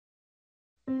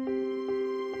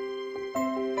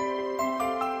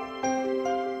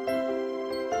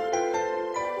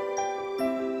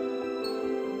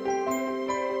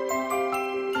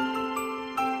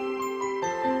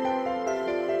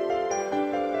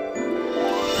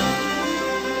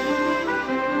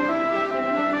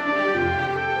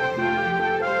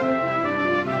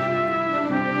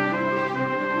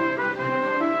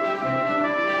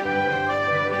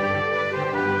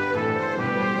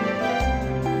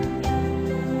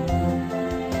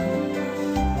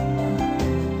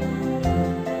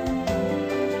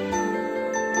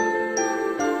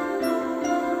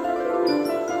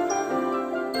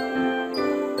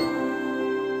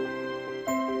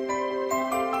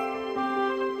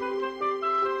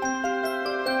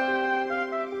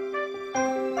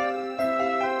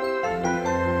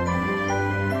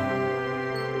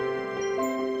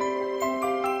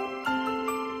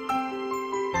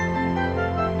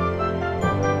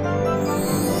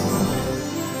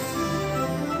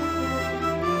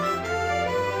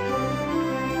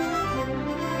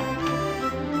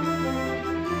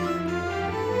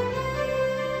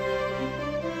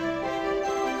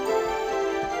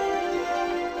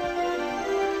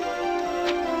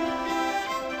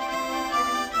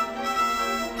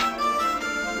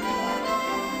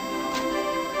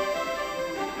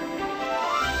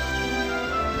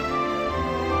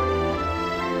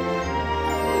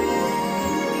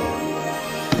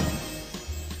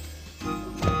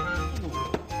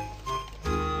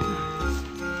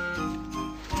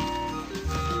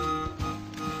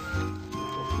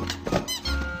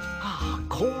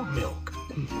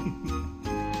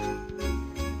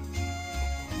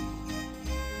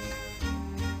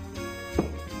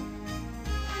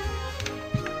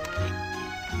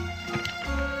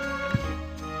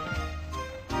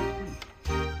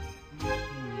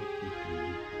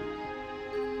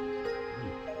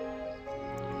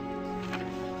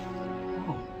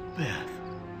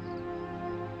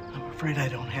afraid I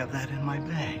don't have that in my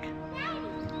bag.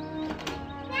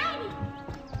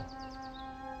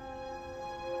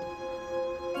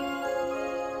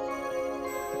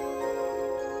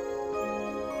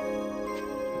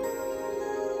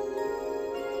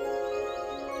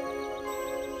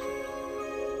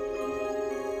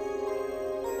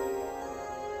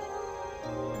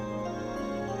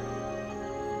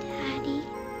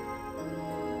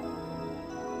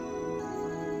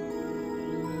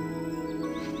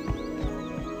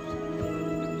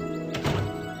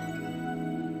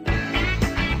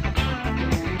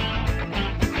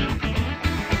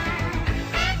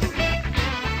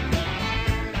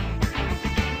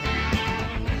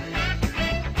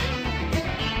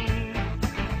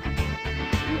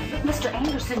 Mr.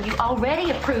 Anderson, you already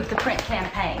approved the print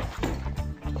campaign.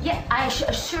 Yeah, I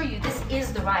assure you this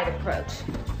is the right approach.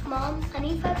 Mom, I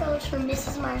need $5 for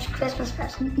Mrs. Myers' Christmas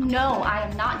present. No, I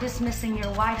am not dismissing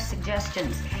your wife's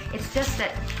suggestions. It's just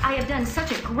that I have done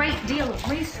such a great deal of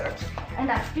research,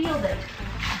 and I feel that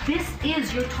this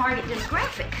is your target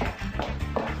demographic.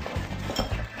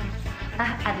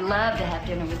 I'd love to have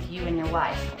dinner with you and your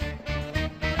wife.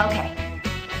 Okay,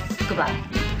 goodbye.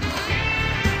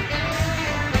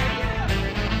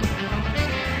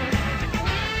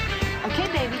 Okay,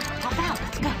 baby, hop out.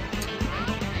 Let's go.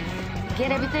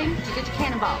 Get everything? Did you get your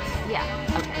cannonballs? Yeah,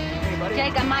 okay. Hey, buddy.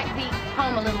 Jake, I might be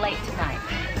home a little late tonight.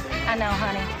 I know,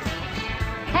 honey.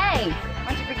 Hey,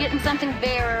 aren't you forgetting something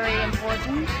very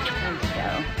important? There you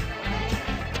go.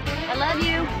 I love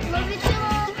you. Love you too,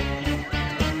 Mom.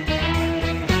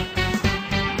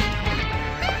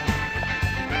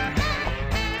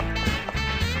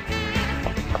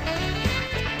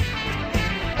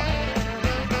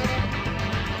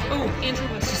 Andrew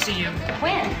wants to see you.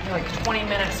 When? Like 20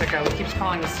 minutes ago. He keeps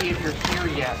calling to see if you're here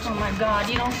yet. Oh, my God,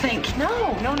 you don't think?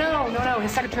 No.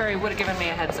 His secretary would have given me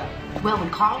a heads up. Well, when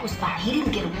Carl was fired, he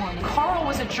didn't get a warning. Carl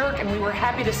was a jerk, and we were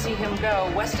happy to see him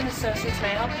go. Weston Associates,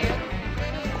 may I help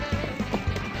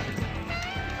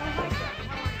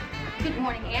you? Good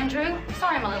morning, Andrew.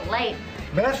 Sorry I'm a little late.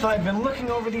 Beth, I've been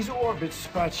looking over these orbit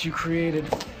spots you created.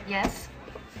 Yes?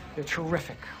 They're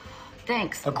terrific.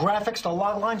 Thanks. The graphics, the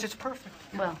log lines, it's perfect.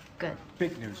 Well, good.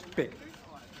 Big news, big.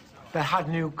 The hot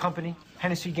new company,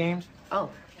 Hennessy Games. Oh.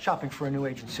 Shopping for a new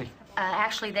agency.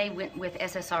 Actually, they went with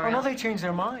SSRL. Oh, no, they changed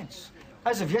their minds.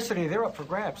 As of yesterday, they're up for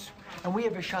grabs. And we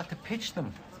have a shot to pitch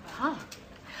them. Huh.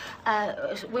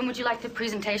 When would you like the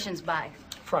presentations by?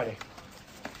 Friday.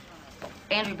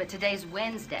 Andrew, but today's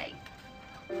Wednesday.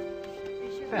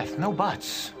 Beth, no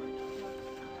buts.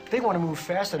 They want to move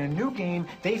fast on a new game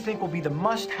they think will be the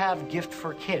must-have gift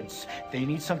for kids. They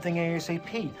need something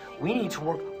ASAP. We need to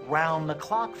work round the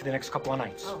clock for the next couple of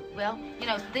nights. Oh, well, you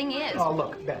know, the thing is... Oh,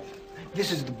 look, Beth,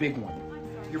 this is the big one.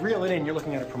 You reel it in, you're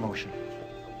looking at a promotion.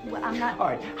 Well, I'm not... All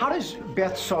right, how does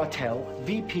Beth Sawtell,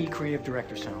 VP Creative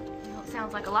Director, sound? Well, it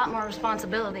sounds like a lot more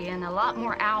responsibility and a lot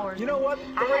more hours. You know what?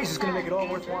 The raise is going to make it all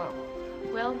worthwhile.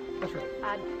 Well, that's right.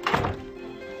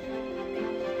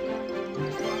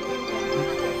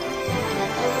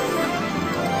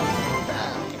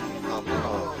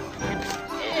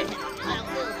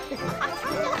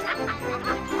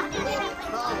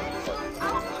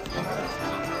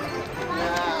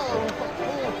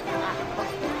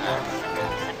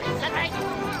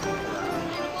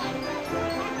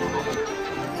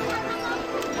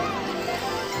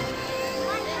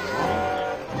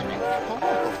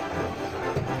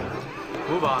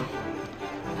 Move on.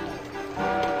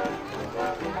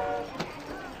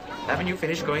 Haven't you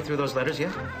finished going through those letters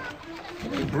yet?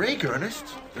 Give me a break, Ernest.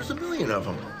 There's a million of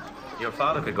them. Your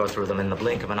father could go through them in the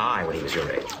blink of an eye when he was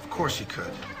your age. Of course he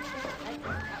could.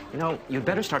 You know, you'd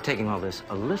better start taking all this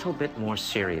a little bit more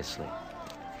seriously.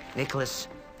 Nicholas,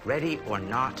 ready or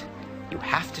not, you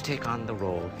have to take on the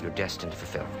role you're destined to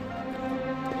fulfill.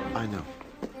 I know.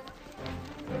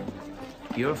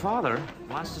 Your father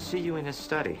wants to see you in his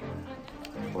study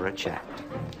for a chat.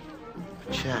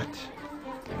 A chat?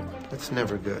 That's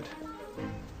never good.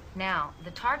 Now,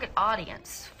 the target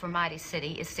audience for Mighty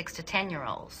City is 6 to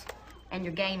 10-year-olds. And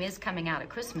your game is coming out at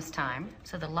Christmas time,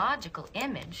 so the logical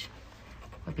image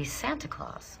would be Santa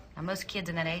Claus. Now, most kids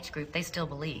in that age group, they still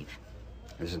believe.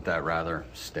 Isn't that rather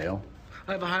stale?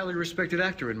 I have a highly respected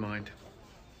actor in mind,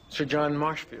 Sir John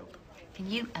Marshfield. Can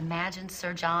you imagine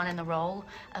Sir John in the role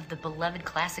of the beloved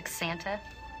classic Santa?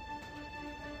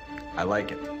 I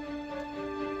like it.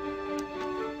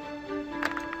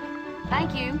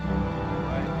 Thank you. All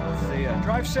right, I'll see ya.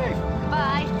 Drive safe.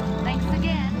 Bye. Thanks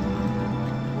again.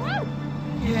 Woo!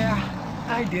 Yeah,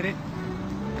 I did it.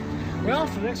 Well,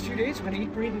 for the next few days, I'm going to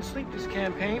eat, breathe, and sleep this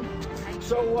campaign.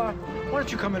 So, why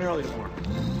don't you come in early tomorrow?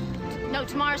 No,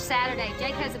 tomorrow's Saturday.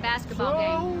 Jake has a basketball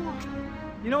game.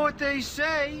 You know what they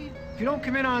say? If you don't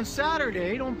come in on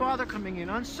Saturday, don't bother coming in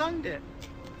on Sunday.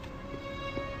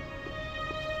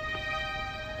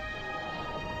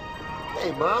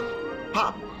 Hey, Mom,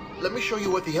 Pop, let me show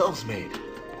you what the elves made.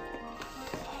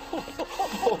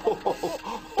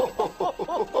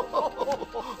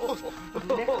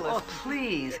 Nicholas,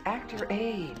 please, act your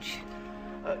age.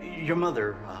 Your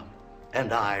mother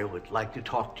and I would like to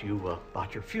talk to you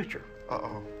about your future.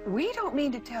 Uh-oh. We don't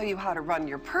mean to tell you how to run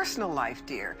your personal life,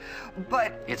 dear,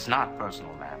 but... It's not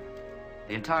personal, ma'am.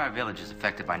 The entire village is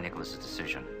affected by Nicholas's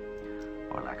decision.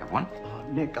 Or lack of one.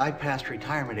 Nick, I passed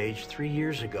retirement age 3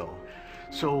 years ago,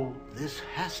 so this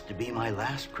has to be my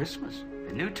last Christmas.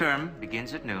 The new term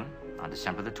begins at noon on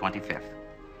December the 25th.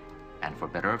 And for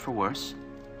better or for worse,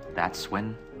 that's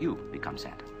when you become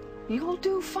Santa. You'll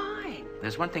do fine.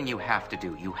 There's one thing you have to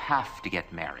do. You have to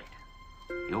get married.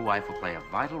 Your wife will play a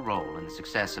vital role in the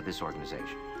success of this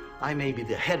organization. I may be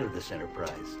the head of this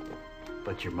enterprise,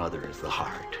 but your mother is the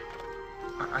heart.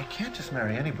 I can't just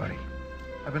marry anybody.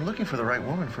 I've been looking for the right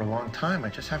woman for a long time. I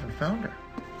just haven't found her.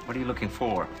 What are you looking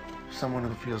for? Someone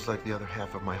who feels like the other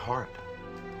half of my heart.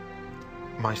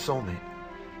 My soulmate.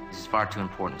 This is far too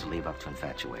important to leave up to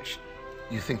infatuation.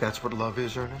 You think that's what love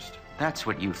is, Ernest? That's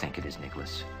what you think it is,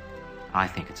 Nicholas. I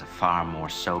think it's a far more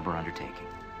sober undertaking.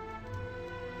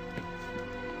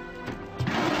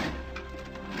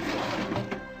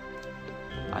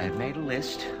 I have made a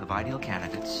list of ideal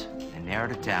candidates and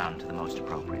narrowed it down to the most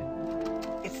appropriate.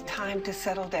 It's time to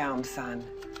settle down, son.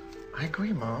 I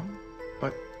agree, Mom,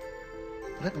 but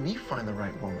let me find the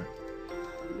right woman.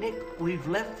 Nick, we've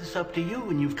left this up to you,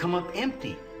 and you've come up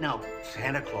empty. Now,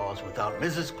 Santa Claus without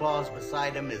Mrs. Claus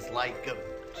beside him is like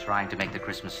Trying to make the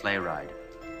Christmas sleigh ride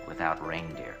without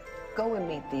reindeer. Go and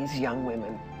meet these young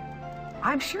women.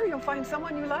 I'm sure you'll find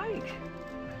someone you like.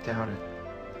 I doubt it.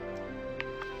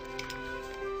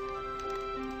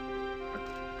 But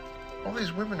all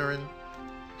these women are in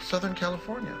Southern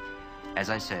California. As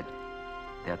I said,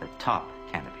 they're the top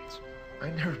candidates. I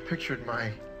never pictured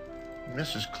my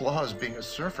Mrs. Claus being a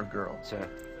surfer girl. Sir,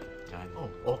 time. Oh,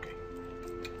 okay.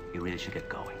 You really should get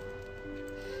going.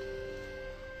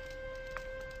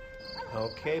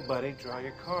 Okay, buddy, draw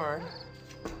your card.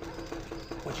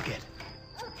 What'd you get?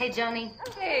 Hey, Joni.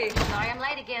 Hey. Sorry I'm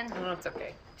late again. Oh, it's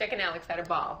okay. Jack and Alex had a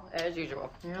ball, as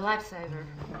usual. You're a lifesaver.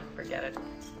 Forget it.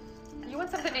 You want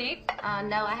something to eat?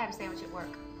 No, I had a sandwich at work.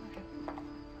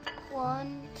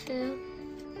 1, 2,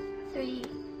 3,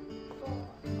 4,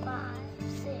 5,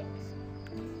 6.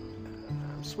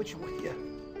 I'm switching with you.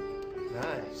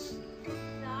 Nice.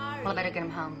 Well, I better get him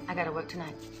home. I gotta work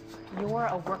tonight. You're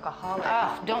a workaholic.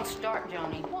 Oh, don't start,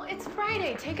 Joni. Well, it's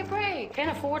Friday. Take a break. Can't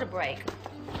afford a break.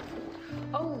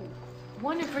 Oh,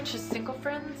 one of Rich's single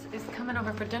friends is coming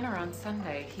over for dinner on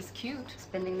Sunday. He's cute.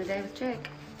 Spending the day with Jake.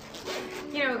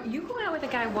 You know, you go out with a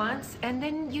guy once, and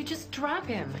then you just drop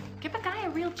him. Give a guy a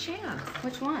real chance.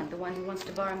 Which one? The one who wants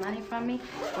to borrow money from me,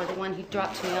 or the one who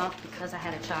dropped me off because I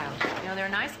had a child? You know, there are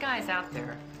nice guys out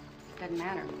there. Doesn't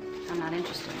matter. I'm not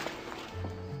interested.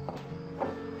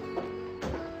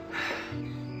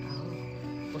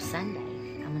 Well, Sunday,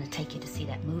 I'm gonna take you to see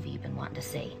that movie you've been wanting to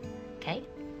see. Okay?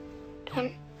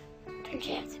 Don't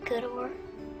you have to go to work?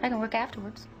 I can work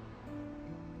afterwards.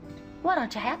 What,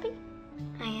 aren't you happy?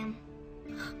 I am.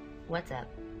 What's up?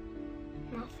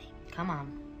 Nothing. Come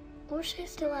on. Wish I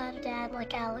still had a dad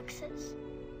like Alex's.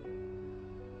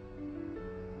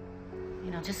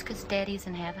 You know, just because Daddy's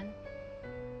in heaven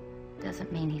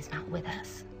doesn't mean he's not with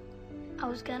us. I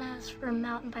was gonna ask for a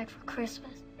mountain bike for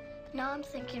Christmas, but now I'm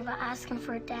thinking about asking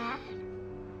for a dad.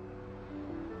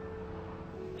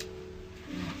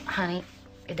 Honey,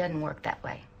 it doesn't work that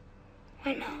way.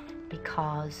 Why not?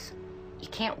 Because you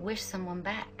can't wish someone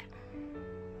back.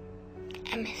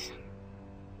 I miss him.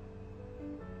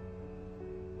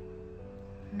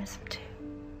 Miss him too.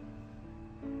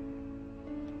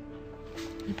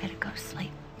 You better go to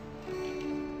sleep.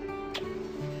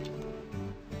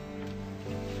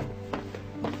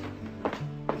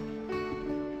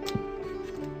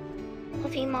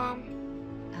 Love you, Mom.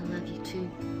 I love you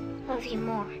too. Love you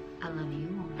more. I love you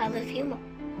more. I love you more.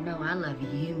 No, I love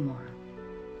you more.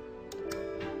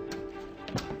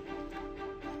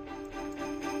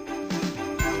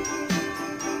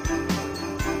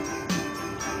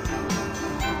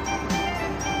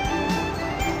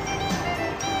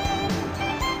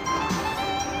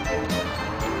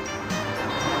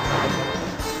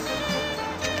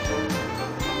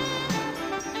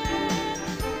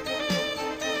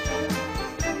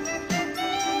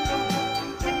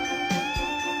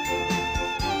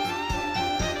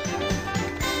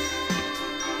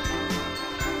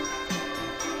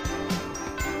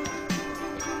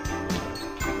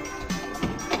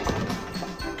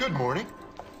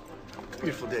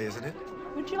 beautiful day, isn't it?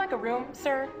 Would you like a room,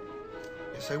 sir?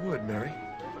 Yes, I would, Mary.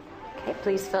 Okay,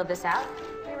 please fill this out.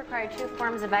 We require 2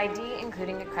 forms of ID,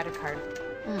 including a credit card.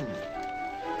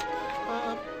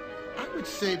 I would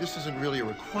say this isn't really a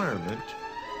requirement.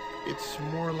 It's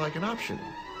more like an option.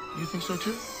 You think so,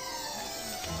 too?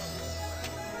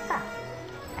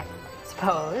 I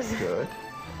suppose. Good.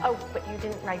 Oh, but you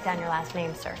didn't write down your last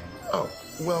name, sir. Oh,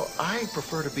 well, I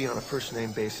prefer to be on a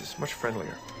first-name basis. Much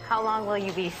friendlier. How long will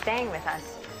you be staying with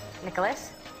us?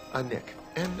 Nicholas? Nick.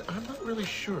 And I'm not really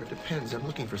sure. It depends. I'm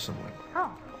looking for someone.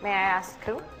 Oh, may I ask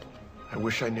who? I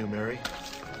wish I knew, Mary.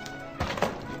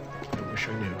 I wish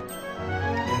I knew.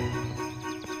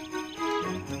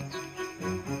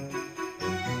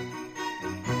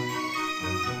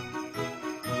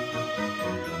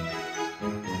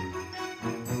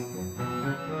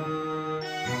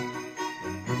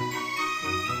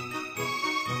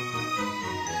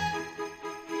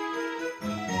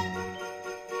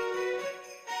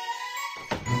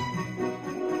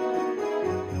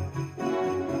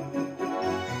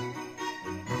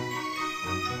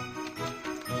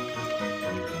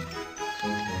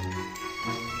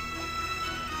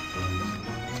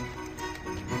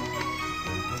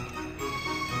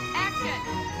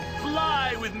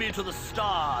 Fly with me to the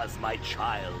stars, my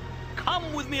child.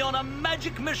 Come with me on a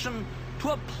magic mission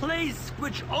to a place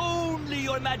which only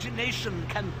your imagination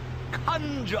can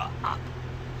conjure up.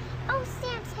 Oh,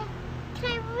 Santa,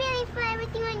 can I really fly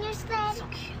with you on your sled? So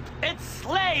cute. It's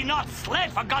sleigh, not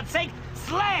sled, for God's sake.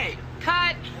 Sleigh!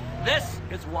 Cut! This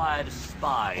is why I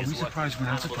despise. Are we surprised? We're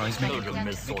not surprised. Make it good.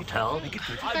 Miss Hotel. Make it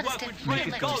good. I work with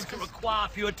great gold to require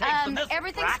fewer takes than this.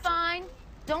 Everything's brat. fine.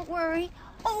 Don't worry.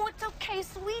 Oh, it's okay,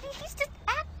 sweetie. He's just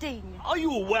acting. Are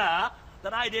you aware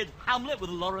that I did Hamlet with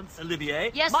Laurence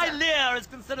Olivier? Yes, My sir. Lear is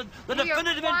considered the We are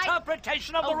definitive quite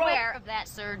interpretation of the role. aware of that,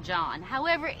 Sir John.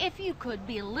 However, if you could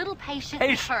be a little patient with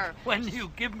Patient her. when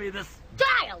you give me this.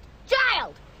 Child!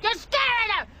 Child! You're staring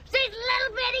at her! She's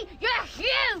little bitty! You're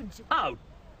huge! How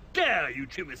dare you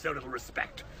treat me with so little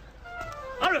respect?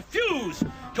 I refuse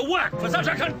to work for such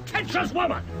a contentious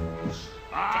woman!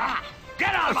 Ah!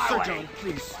 Get out of my way! John,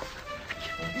 please.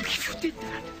 You did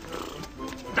that.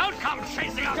 Don't come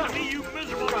chasing after me, you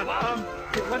miserable woman!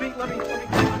 Let me.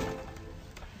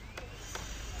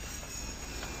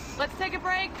 Let's take a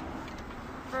break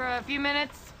for a few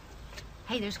minutes.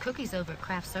 Hey, there's cookies over at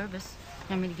craft service.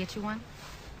 Want me to get you one?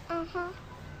 Uh-huh.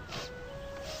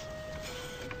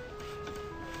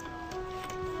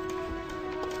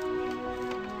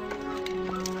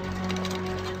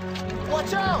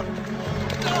 Watch out!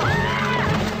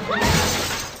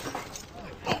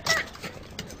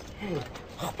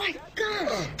 Oh, my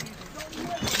gosh!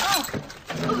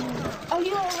 Oh,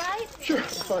 you all right? Sure,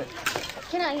 fine.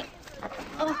 Can I?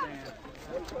 Oh.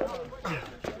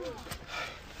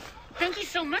 Thank you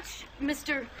so much,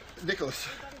 Mr. Nicholas.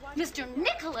 Mr.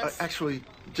 Nicholas. Actually,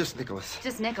 just Nicholas.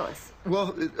 Just Nicholas.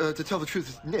 Well, to tell the truth,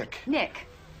 it's Nick. Nick,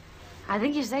 I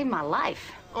think you saved my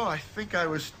life. Oh, I think I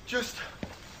was just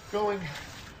going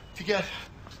to get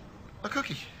a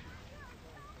cookie.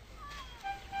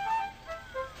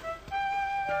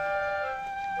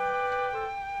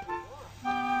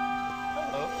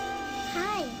 Hello.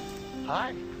 Hi.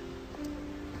 Hi.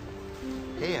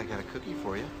 Hey, I got a cookie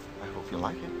for you. I hope you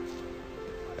like it.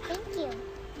 Thank you.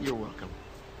 You're welcome.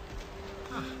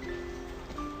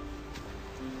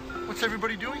 What's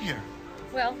everybody doing here?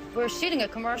 Well, we're shooting a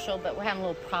commercial, but we're having a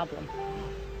little problem.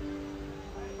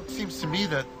 It seems to me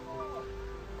that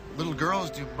little girls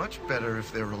do much better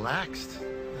if they're relaxed.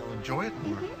 They'll enjoy it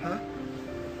more, huh?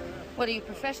 What, are you a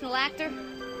professional actor?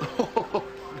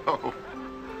 Oh,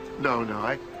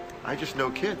 no. I just know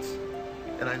kids.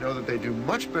 And I know that they do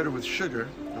much better with sugar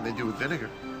than they do with vinegar.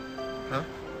 Huh?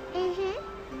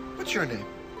 Mm-hmm. What's your name?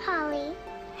 Holly.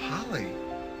 Holly.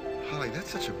 Holly, that's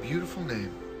such a beautiful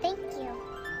name. Thank you.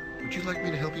 Would you like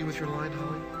me to help you with your line,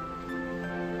 Holly?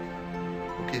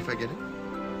 Okay if I get it?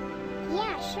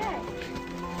 Yeah, sure.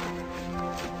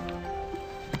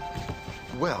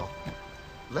 Well,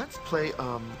 let's play,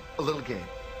 a little game.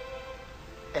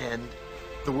 And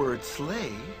the word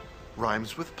sleigh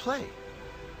rhymes with play.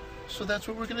 So that's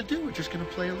what we're gonna do. We're just gonna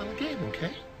play a little game,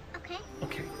 okay? Okay.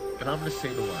 Okay, and I'm gonna say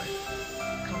the line.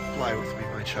 Come fly with me,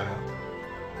 my child.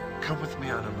 Come with me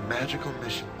on a magical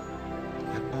mission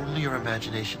that only your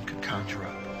imagination could conjure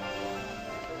up.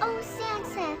 Oh,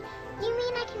 Santa, you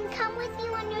mean I can come with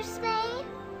you on your sleigh?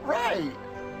 Right!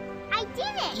 I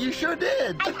did it! You sure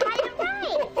did! I got it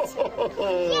right!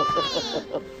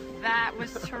 Yay! That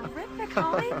was terrific,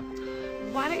 Holly.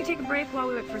 Why don't you take a break while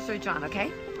we wait for Sir John,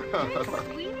 okay?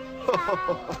 Sweetie.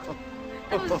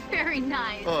 That was very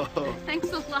nice.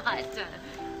 Thanks a lot.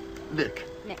 Nick.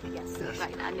 Nick, yes. Yes.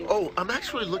 Right, I knew. Oh, I'm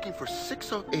actually looking for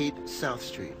 608 South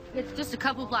Street. It's just a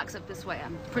couple blocks up this way,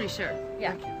 I'm pretty sure.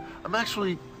 Yeah. I'm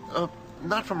actually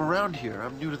not from around here.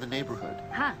 I'm new to the neighborhood.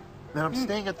 Huh. And I'm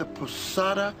staying at the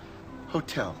Posada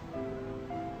Hotel.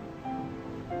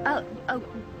 Oh,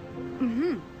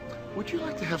 mm-hmm. Would you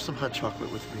like to have some hot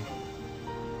chocolate with me?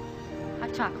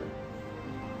 Hot chocolate.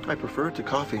 I prefer it to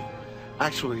coffee.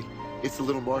 Actually, it's the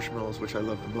little marshmallows which I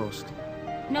love the most.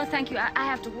 No, thank you. I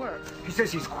have to work. He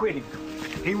says he's quitting.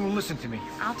 He won't listen to me.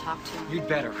 I'll talk to him. You'd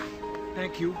better.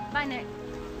 Thank you. Bye, Nick.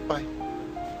 Bye.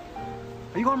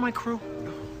 Are you on my crew?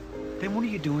 No. Then what are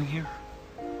you doing here?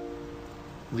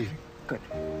 Leaving. Good.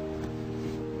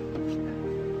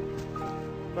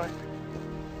 Bye.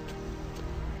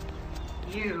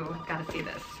 You gotta see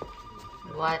this.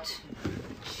 What?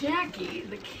 Jackie,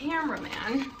 the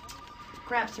cameraman,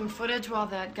 grabbed some footage while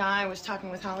that guy was talking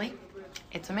with Holly.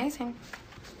 It's amazing.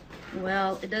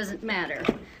 Well, it doesn't matter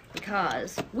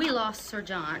because we lost Sir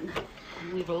John.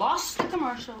 We've lost the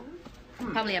commercial.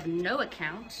 Probably have no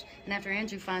account. And after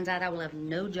Andrew finds out, I will have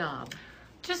no job.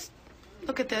 Just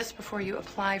look at this before you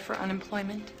apply for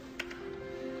unemployment.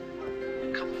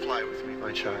 Come fly with me,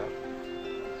 my child.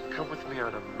 Come with me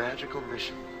on a magical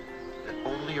mission that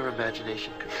only your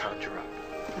imagination could conjure up.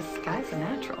 The sky's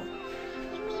natural.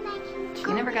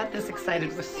 She never got this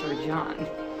excited with Sir John.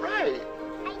 Right.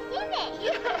 I did it.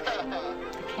 Yeah.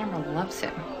 The camera loves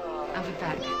him. I'll be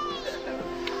back.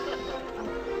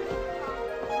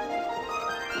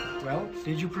 Well,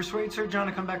 did you persuade Sir John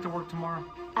to come back to work tomorrow?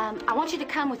 I want you to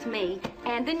come with me,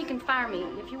 and then you can fire me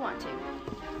if you want to.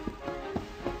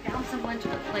 Found someone to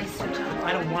replace Sir John.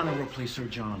 I don't want to replace Sir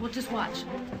John. Well, just watch.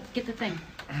 Get the thing.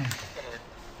 And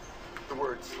the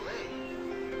word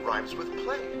sleigh rhymes with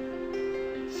play.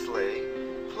 Sleigh,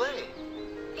 play.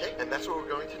 Okay, and that's what we're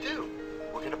going to do.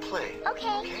 We're going to play.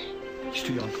 Okay. He's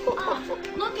too young. Oh,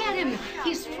 look at him.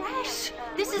 He's fresh.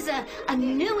 This is a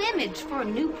new image for a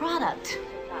new product.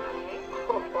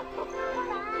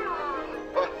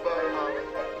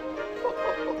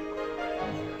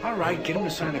 All right, get him to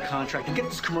sign a contract and get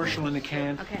this commercial in the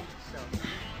can. Okay.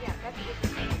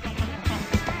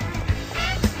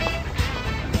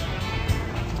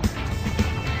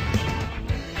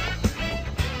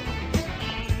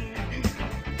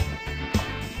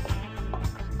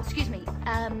 Excuse me.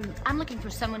 I'm looking for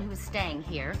someone who is staying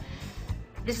here.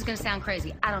 This is going to sound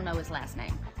crazy. I don't know his last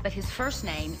name, but his first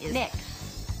name is Nick.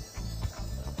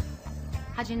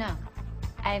 How'd you know?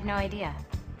 I have no idea.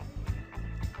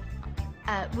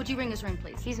 Would you ring his room,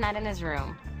 please? He's not in his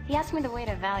room. He asked me the way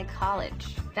to Valley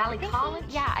College. Valley College?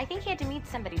 Yeah, I think he had to meet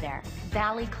somebody there.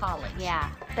 Valley College. Yeah.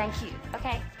 Thank you.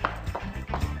 Okay.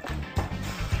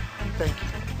 Thank you.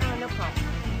 Oh, no problem.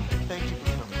 Thank you for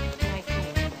coming. Nice to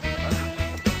meet you.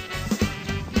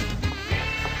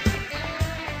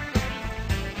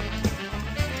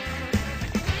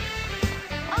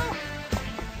 Oh,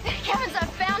 heavens, I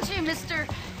found you, Mr.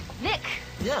 Nick.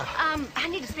 Yeah. I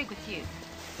need to speak with you.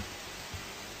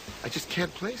 I just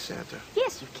can't play Santa.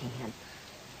 Yes, you can.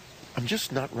 I'm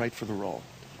just not right for the role.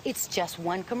 It's just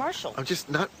one commercial. I'm just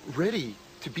not ready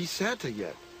to be Santa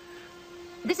yet.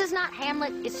 This is not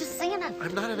Hamlet, it's just Santa.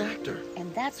 I'm not an actor.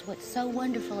 And that's what's so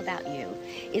wonderful about you,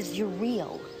 is you're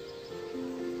real.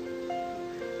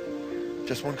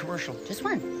 Just one commercial. Just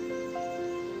one.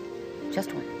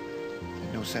 Just one.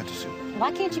 No Santa suit.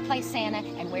 Why can't you play Santa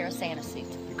and wear a Santa suit?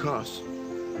 Because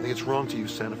I think it's wrong to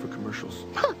use Santa for commercials.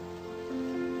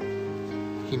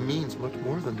 He means much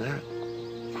more than that.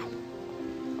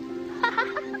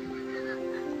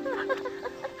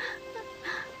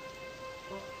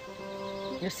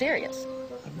 You're serious?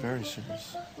 I'm very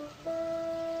serious.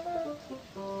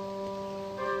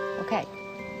 Okay.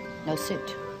 No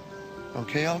suit.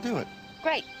 Okay, I'll do it.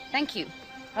 Great. Thank you.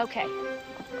 Okay.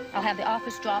 I'll have the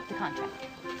office drop the contract.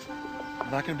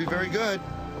 I'm not going to be very good.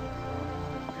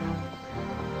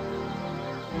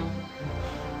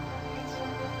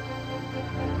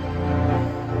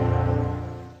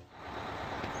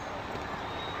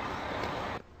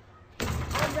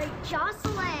 All right,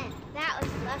 Jocelyn. That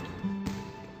was lucky.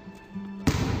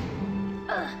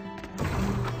 Ugh.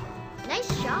 Nice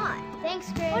shot. Thanks,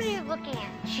 Chris. What are you looking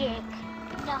at, Jake?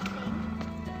 Nothing.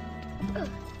 Ugh.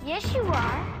 Yes, you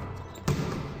are.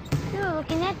 You were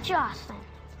looking at Jocelyn,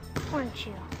 weren't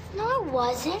you? No, I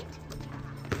wasn't.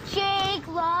 Jake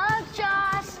loves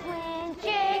Jocelyn.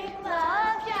 Jake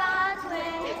loves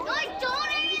Jocelyn. I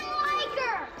don't even like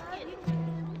her.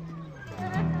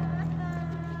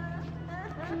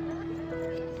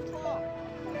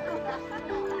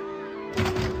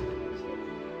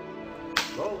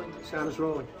 Rolling. Sound is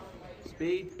rolling.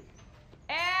 Speed.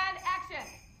 And action.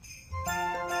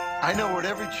 I know what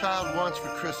every child wants for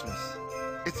Christmas.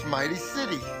 It's Mighty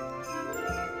City.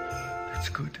 That's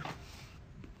good.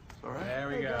 All right. There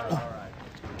we go. All right.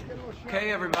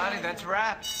 Okay, everybody, that's a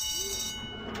wrap.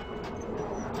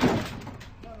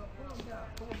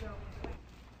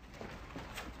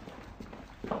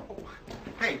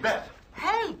 Hey, Beth.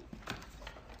 Hey!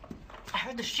 I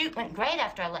heard the shoot went great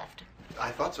after I left.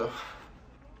 I thought so.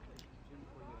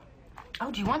 Oh,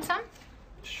 do you want some?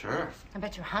 Sure. I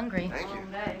bet you're hungry. Thank you.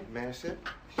 May I sit?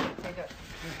 Take it.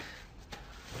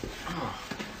 Oh,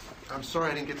 I'm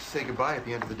sorry I didn't get to say goodbye at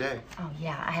the end of the day. Oh,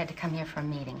 yeah, I had to come here for a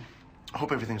meeting. I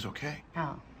hope everything's okay.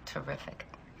 Oh, terrific.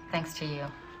 Thanks to you.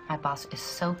 My boss is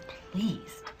so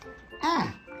pleased.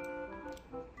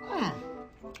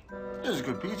 This is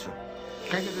good pizza.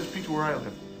 Can't get this pizza where I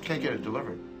live. Can't get it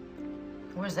delivered.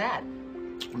 Where's that?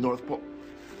 North Pole.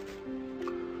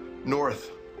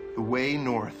 North. The way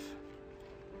north.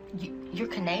 You're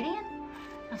Canadian?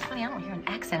 That's funny, I don't hear an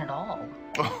accent at all.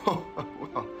 Oh,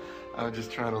 well, I was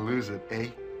just trying to lose it, eh?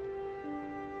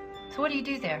 So what do you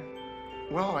do there?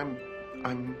 Well, I'm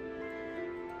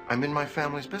in my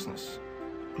family's business.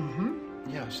 Mm-hmm.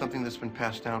 Yeah, something that's been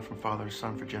passed down from father to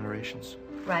son for generations.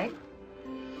 Right.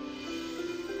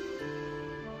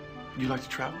 You like to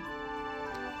travel?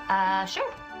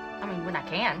 Sure. I mean, when I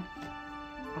can.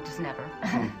 Well, just never.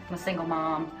 I'm a single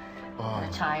mom, a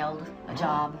child, a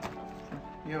job.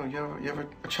 You have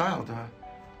a child.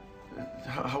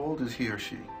 How old is he or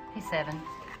she? He's 7.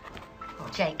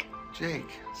 Jake.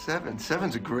 Jake, 7.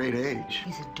 7's a great age.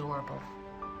 He's adorable.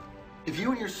 If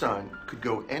you and your son could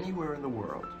go anywhere in the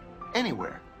world,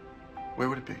 anywhere, where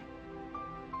would it be?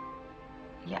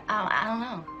 Yeah, I don't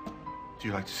know. Do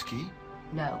you like to ski?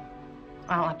 No.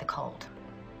 I don't like the cold.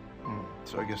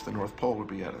 So I guess the North Pole would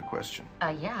be out of the question.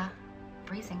 Yeah.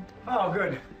 Freezing. Oh,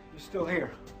 good. You're still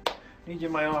here. Need you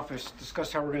in my office.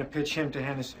 Discuss how we're going to pitch him to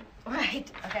Hennessy.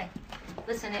 Right. Okay.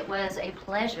 Listen, it was a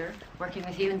pleasure working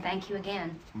with you, and thank you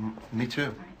again. Me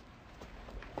too.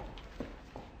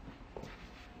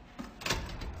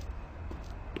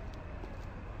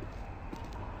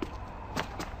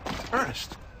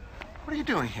 Ernest, what are you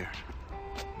doing here?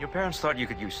 Your parents thought you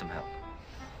could use some help.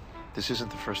 This isn't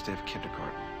the first day of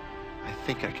kindergarten. I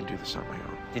think I can do this on my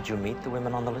own. Did you meet the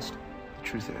women on the list? The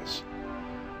truth is,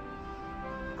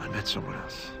 I met someone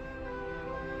else.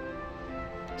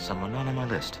 Someone not on my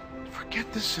list.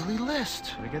 Forget the silly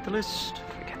list. Forget the list.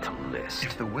 Forget the list.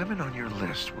 If the women on your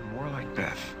list were more like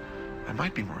Beth, I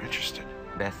might be more interested.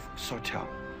 Beth? So tell.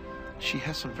 She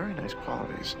has some very nice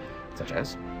qualities. Such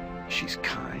as? She's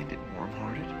kind and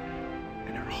warm-hearted,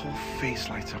 and her whole face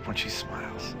lights up when she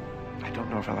smiles. I don't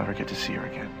know if I'll ever get to see her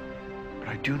again, but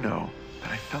I do know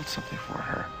that I felt something for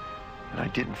her, and I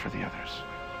didn't for the others.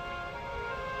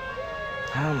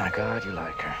 Oh, my God, you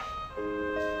like her.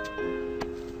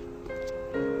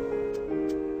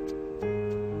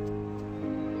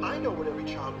 I know what every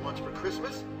child wants for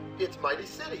Christmas. It's Mighty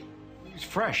City. He's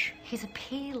fresh. He's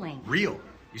appealing. Real.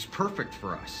 He's perfect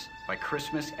for us. By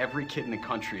Christmas, every kid in the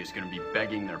country is going to be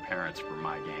begging their parents for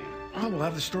my game. Oh, we'll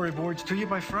have the storyboards to you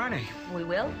by Friday. We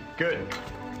will? Good.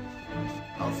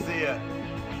 I'll see ya.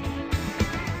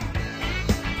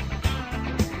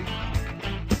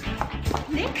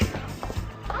 Nick?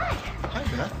 Hi. Hi,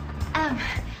 Beth.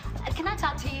 Can I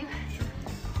talk to you?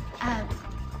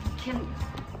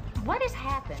 What has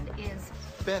happened is...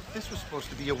 Beth, this was supposed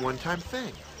to be a one-time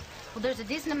thing. Well, there's a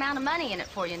decent amount of money in it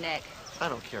for you, Nick. I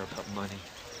don't care about money.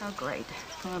 Oh, great.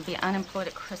 I'll be unemployed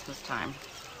at Christmas time.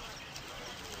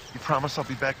 You promise I'll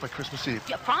be back by Christmas Eve?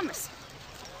 Yeah, promise.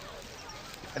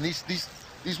 And these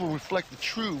will reflect the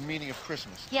true meaning of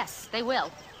Christmas. Yes, they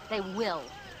will. They will.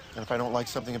 And if I don't like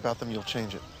something about them, you'll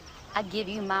change it. I give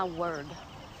you my word.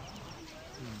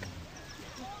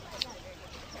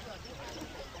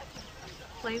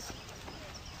 Please.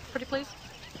 Pretty please.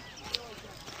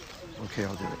 Okay,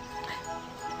 I'll do it.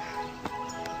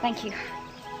 Thank you.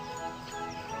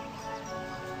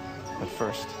 But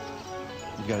first,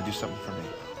 you've got to do something for me.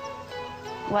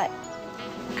 What?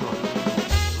 Come on.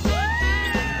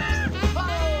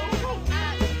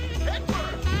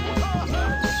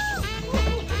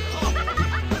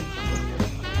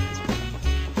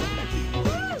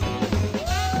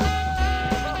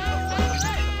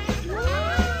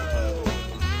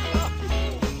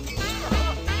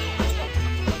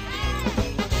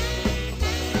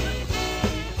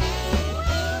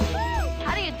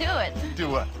 Do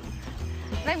what?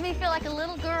 Make me feel like a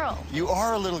little girl. You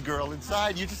are a little girl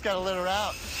inside. You just got to let her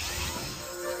out.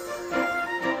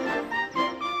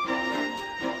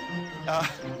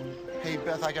 Hey,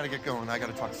 Beth, I got to get going. I got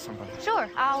to talk to somebody. Sure.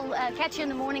 I'll catch you in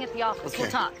the morning at the office. Okay.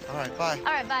 We'll talk. All right, bye. All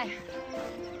right, bye.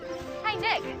 Hey,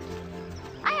 Nick.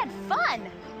 I had fun.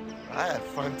 I had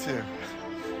fun, too.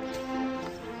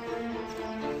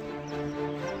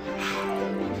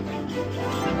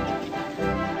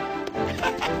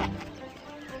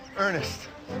 Ernest,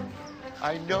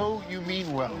 I know you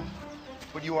mean well,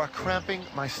 but you are cramping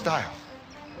my style.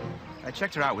 I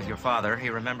checked her out with your father. He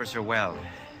remembers her well.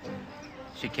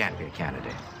 She can't be a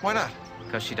candidate. Why not?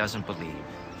 Because she doesn't believe.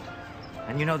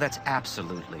 And you know that's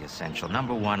absolutely essential.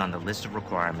 Number one on the list of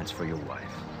requirements for your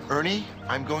wife. Ernie,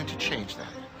 I'm going to change that.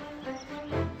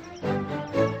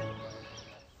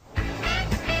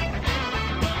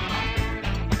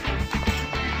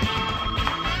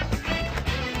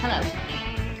 Hello.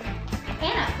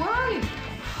 Anna, where are you?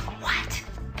 What?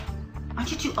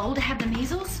 Aren't you too old to have the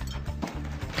measles?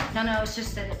 No, it's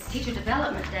just that it's teacher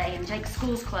development day and Jake's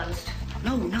school's closed.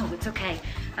 No, it's okay.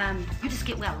 You just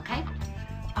get well, okay?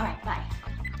 All right, bye.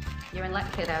 You're in luck,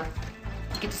 kiddo.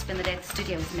 You get to spend the day at the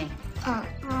studio with me.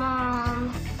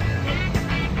 Mom.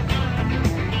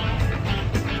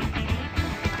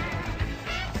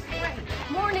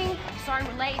 Morning. Sorry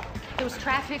we're late. There was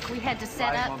traffic. We had to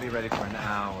set Flight up. won't be ready for an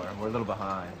hour. We're a little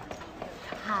behind.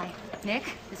 Hi,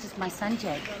 Nick. This is my son,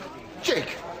 Jake.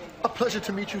 Jake, a pleasure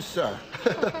to meet you, sir.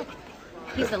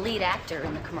 He's the lead actor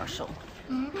in the commercial.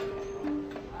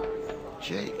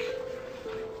 Jake.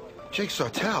 Jake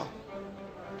Sartell.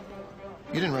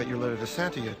 You didn't write your letter to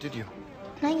Santa yet, did you?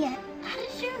 Not yet. How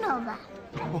did you know that?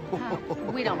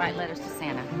 We don't write letters to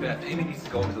Santa. Beth, Amy needs to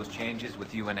go over those changes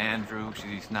with you and Andrew.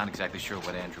 She's not exactly sure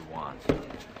what Andrew wants.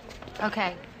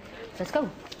 Okay, let's go.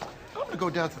 I'm gonna go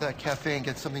down to that cafe and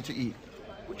get something to eat.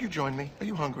 Would you join me? Are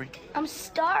you hungry? I'm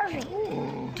starving.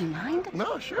 Do you mind?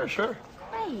 No, sure.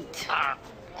 Great.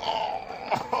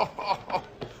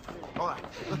 All right,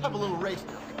 let's have a little race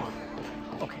now. Come on.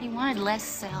 Okay. He wanted less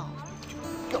cell.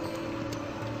 Go.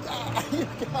 Here you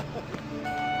go.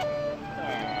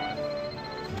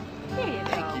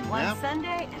 Thank you, One ma'am.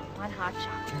 sundae and one hot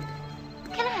chocolate.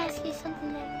 Can I ask you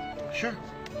something, Nick? Sure.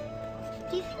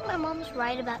 Do you think my mom's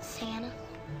right about Santa?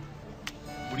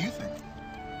 What do you think?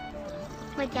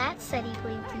 My dad said he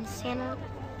believed in Santa,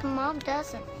 but Mom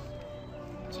doesn't.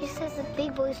 She says the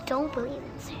big boys don't believe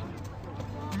in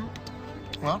Santa.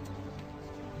 Well,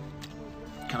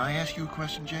 can I ask you a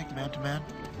question, Jake, man to man?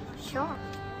 Sure.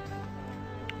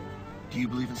 Do you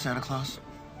believe in Santa Claus?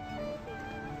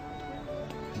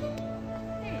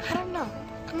 I don't know.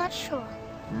 I'm not sure.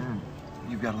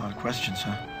 You've got a lot of questions,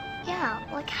 huh? Yeah,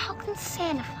 like how can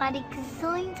Santa fly to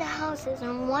gazillions of houses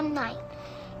in one night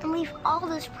and leave all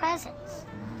those presents?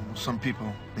 Some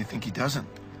people, they think he doesn't.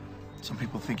 Some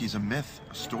people think he's a myth,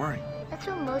 a story. That's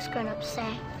what most grown-ups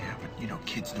say. Yeah, but you know,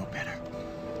 kids know better.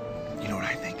 You know what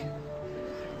I think?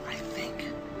 I think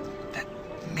that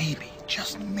maybe,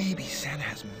 just maybe, Santa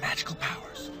has magical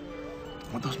powers.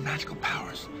 And with those magical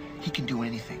powers, he can do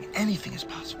anything. Anything is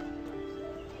possible.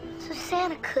 So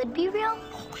Santa could be real?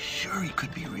 Oh, sure he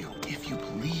could be real, if you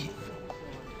believe.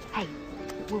 Hey,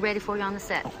 we're ready for you on the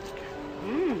set.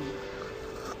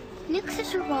 Nick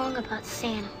says you're wrong about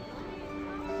Santa.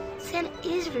 Santa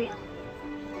is real.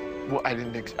 Well, I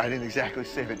didn't exactly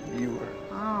say that you were.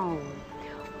 Oh.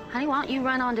 Honey, why don't you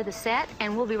run onto the set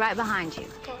and we'll be right behind you.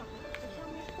 Okay.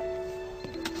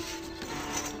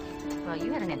 Well,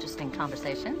 you had an interesting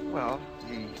conversation. Well,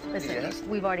 Listen,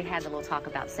 we've already had the little talk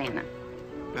about Santa.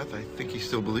 Beth, I think he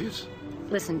still believes.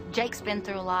 Listen, Jake's been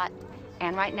through a lot,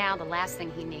 and right now the last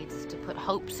thing he needs is to put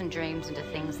hopes and dreams into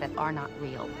things that are not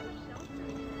real.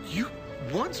 You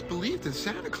once believed in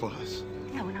Santa Claus.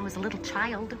 Yeah, when I was a little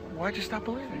child. Why'd you stop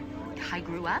believing? I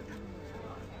grew up.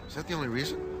 Is that the only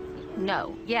reason?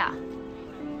 No, yeah.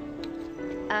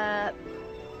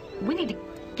 We need to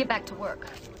get back to work.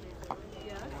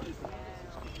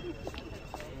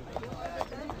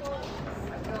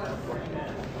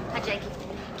 Hi, Jakey.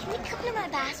 Can we come to my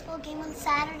basketball game on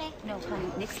Saturday? No,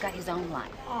 honey, Nick's got his own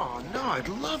life. Oh, no, I'd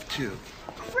love to.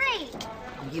 Great!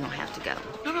 You don't have to go.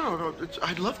 No,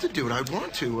 I'd love to do it. I'd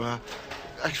want to.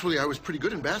 Actually, I was pretty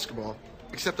good in basketball,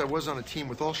 except I was on a team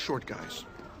with all short guys.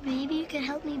 Maybe you could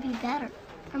help me be better.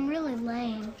 I'm really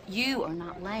lame. You are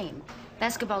not lame.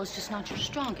 Basketball is just not your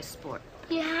strongest sport.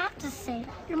 You have to say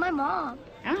that. You're my mom.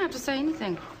 I don't have to say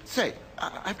anything. Say,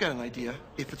 I've got an idea.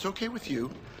 If it's okay with you,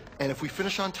 and if we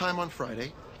finish on time on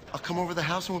Friday, I'll come over to the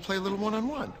house and we'll play a little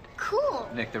one-on-one. Cool.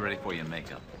 Nick, they're ready for you in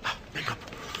makeup. Makeup.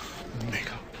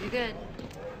 You're good.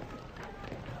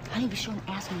 Honey, be sure and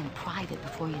ask me in private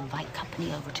before you invite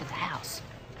company over to the house.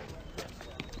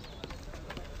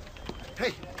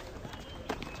 Hey,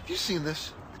 have you seen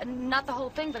this? Not the whole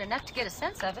thing, but enough to get a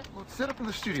sense of it. Well, it's set up in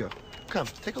the studio. Come,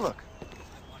 take a look.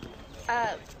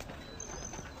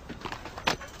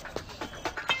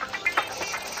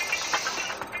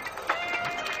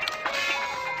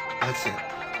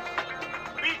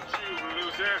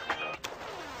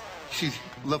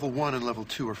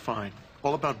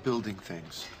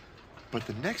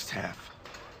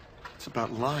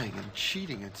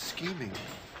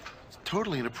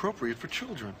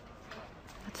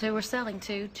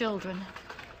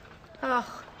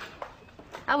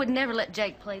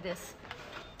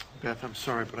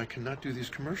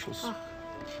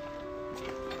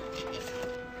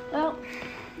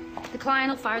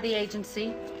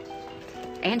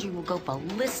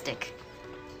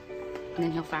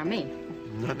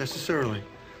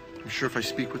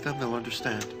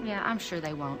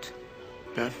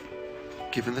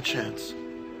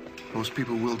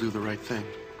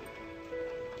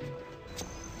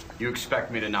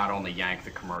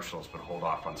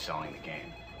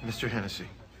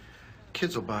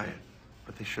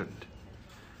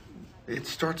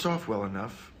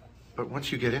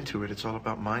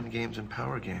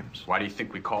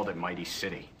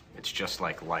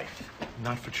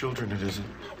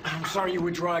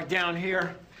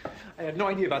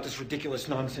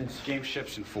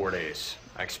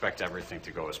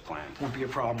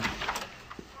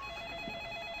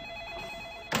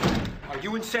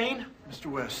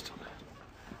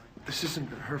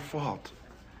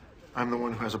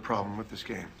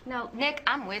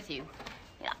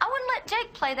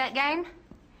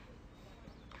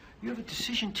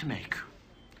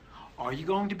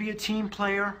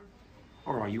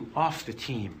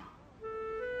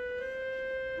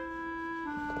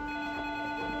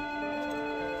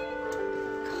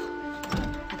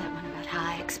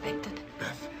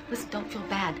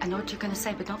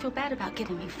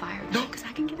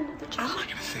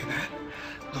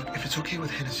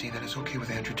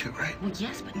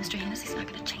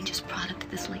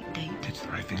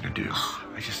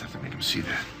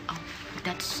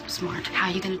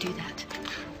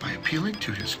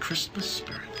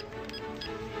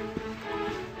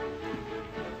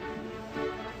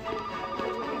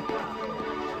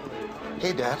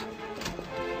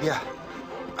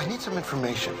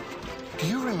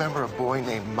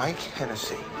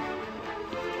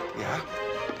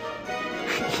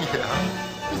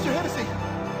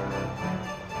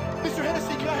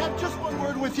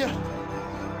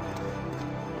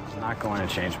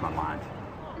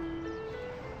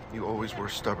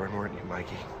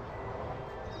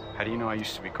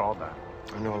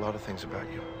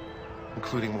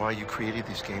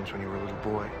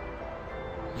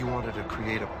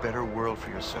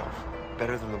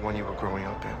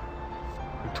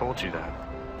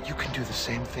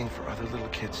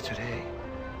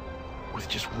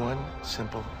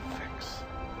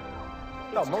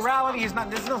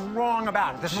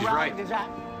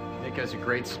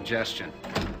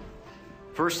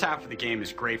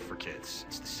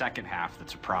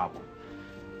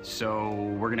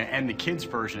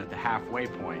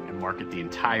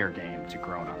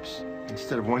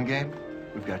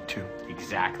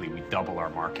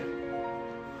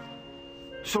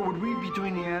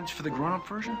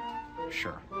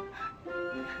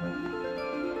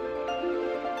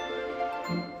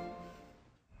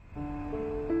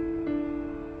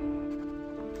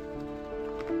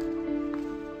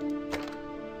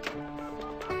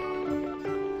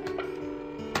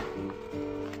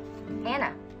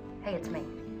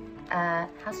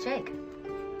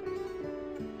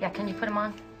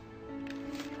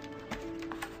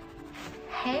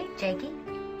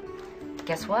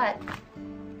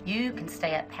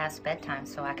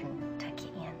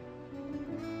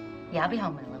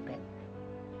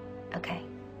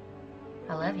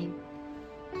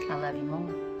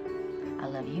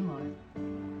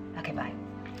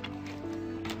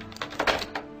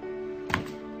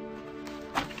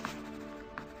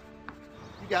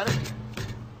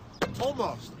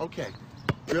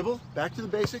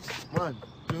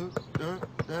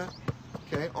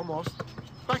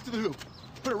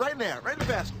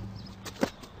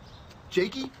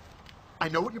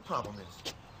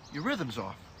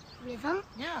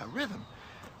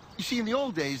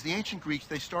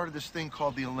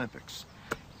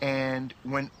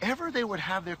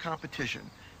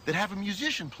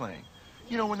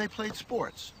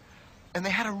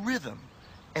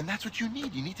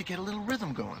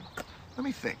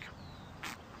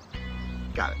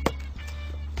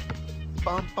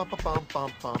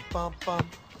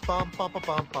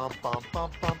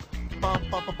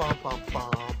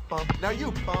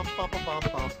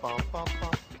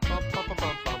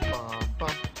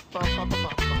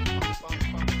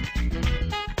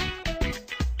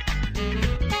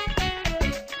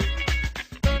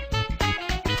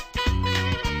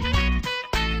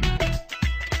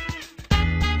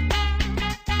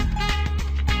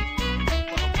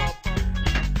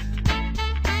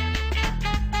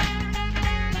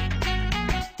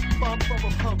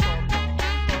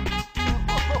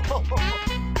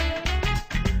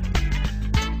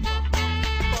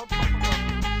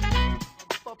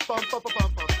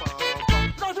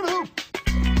 Go to the hoop!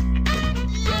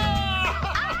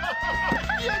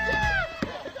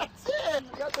 That's it!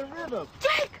 You got the rhythm.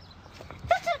 Jake!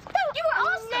 That's it! You were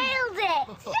awesome! Nailed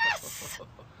it! Yes!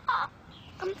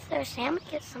 I'm thirsty. I'm gonna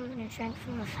get something to drink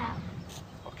from the fountain.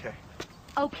 Okay.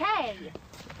 Okay.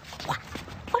 What?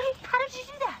 How did you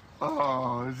do that?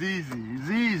 Oh, it's easy. It's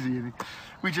easy.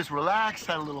 We just relaxed,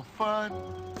 had a little fun.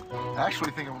 I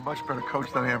actually think I'm a much better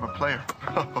coach than I am a player.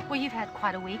 Well, you've had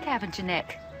quite a week, haven't you,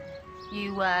 Nick?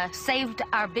 You saved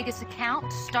our biggest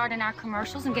account, starred in our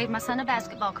commercials, and gave my son a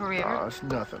basketball career. Oh, it's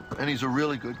nothing. And he's a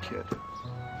really good kid.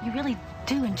 You really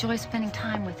do enjoy spending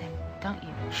time with him, don't you?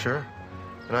 Sure.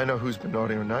 And I know who's been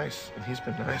naughty or nice, and he's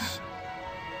been nice.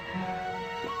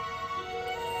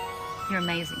 You're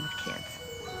amazing with kids.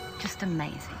 Just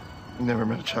amazing. Never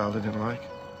met a child I didn't like.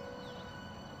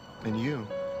 And you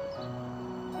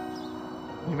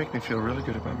make me feel really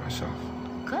good about myself.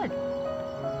 Good.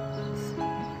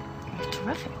 You're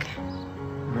terrific.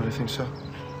 You really think so?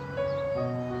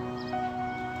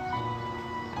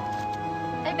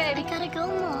 Hey, baby. I gotta go,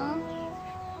 Mom.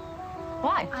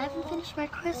 Why? I haven't finished my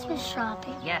Christmas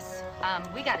shopping. Yes.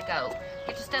 We gotta go.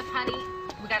 Get your stuff, honey.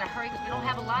 We gotta hurry because we don't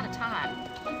have a lot of time.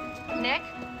 Nick,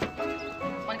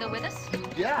 wanna go with us?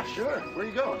 Yeah, sure. Where are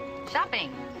you going?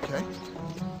 Shopping. Okay.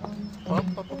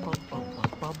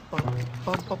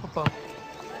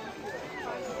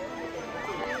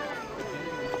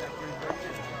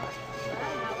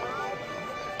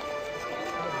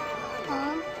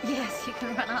 Mom? Yes, you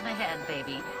can run on ahead,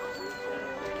 baby.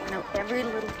 I know every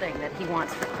little thing that he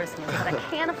wants for Christmas, but I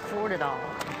can't afford it all.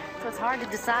 So it's hard to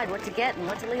decide what to get and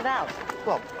what to leave out.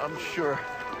 Well, I'm sure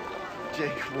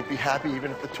Jake will be happy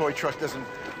even if the toy truck doesn't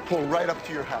pull right up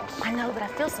to your house. I know, but I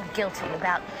feel so guilty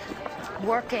about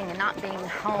working and not being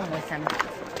home with him.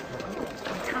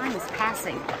 And time is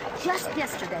passing. Just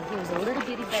yesterday, he was a little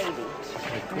bitty baby.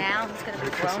 Now he's going to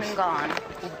be grown and gone.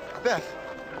 Beth,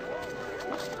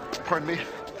 pardon me.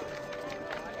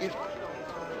 If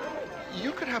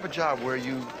you could have a job where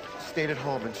you stayed at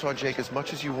home and saw Jake as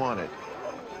much as you wanted,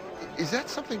 is that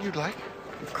something you'd like?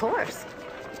 Of course.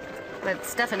 But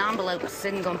stuffing envelopes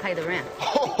isn't going to pay the rent.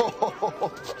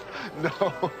 Oh,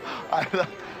 no.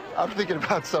 I'm thinking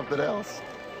about something else.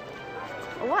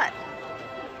 What?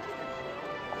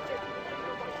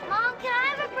 Mom, can I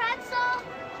have a pretzel?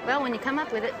 Well, when you come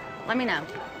up with it, let me know.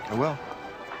 I will.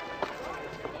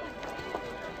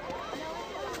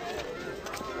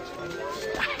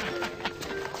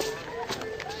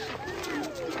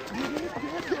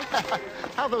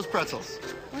 How are those pretzels?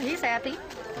 Well, he's happy.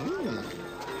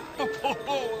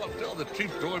 I'll tell the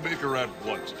chief toy maker at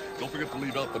once. Don't forget to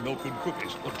leave out the milk and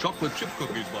cookies. The chocolate chip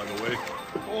cookies, by the way.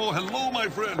 Oh, hello, my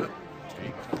friend.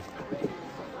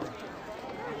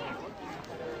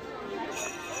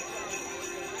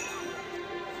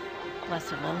 Bless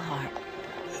her little heart.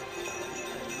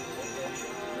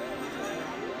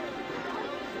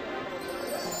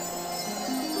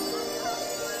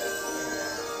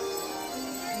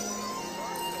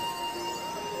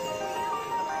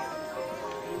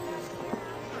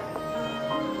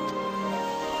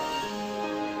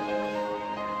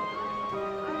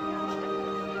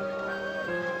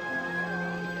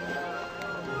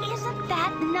 Isn't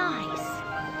that nice?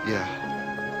 Yeah.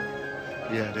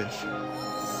 Yeah, it is.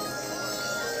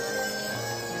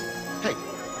 Hey,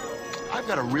 I've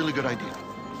got a really good idea.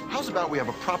 How's about we have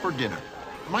a proper dinner?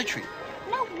 My treat.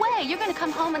 No way. You're going to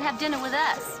come home and have dinner with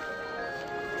us.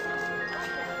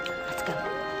 Let's go.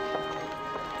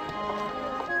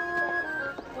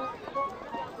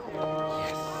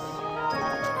 Yes.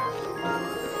 1,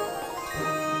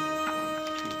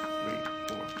 2,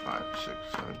 3, 4, 5, 6,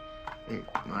 7, 8,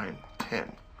 9,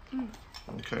 10.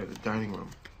 Okay, the dining room.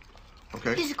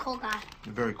 Okay? He's a cool guy. A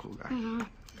very cool guy. 1,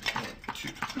 2,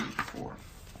 3, 4,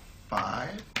 5.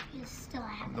 He's still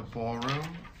a In the ballroom,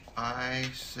 I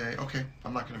say, okay,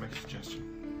 I'm not going to make a suggestion.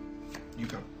 You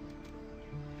go.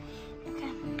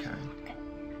 Okay. Okay.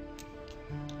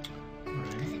 All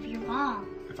Because right. if you're wrong,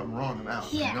 If I'm wrong, I'm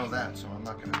out. Yeah. I know that, so I'm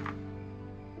not going to.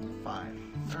 5.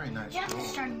 Very nice. you have to roll.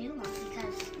 start a new one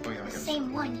because Oh, yeah, I the guess.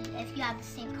 same one, if you have the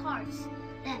same cards,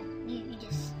 then you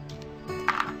just...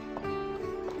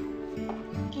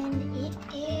 And it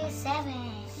is 7.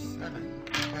 7.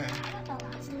 Okay. Oh,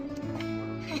 that's it.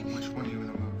 Which one are you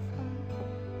going to move?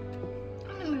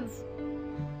 I'm gonna move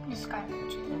this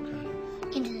garbage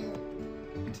Okay.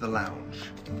 into the lounge.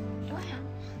 the lounge.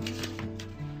 Okay.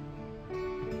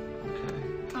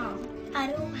 Oh, I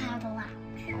don't have a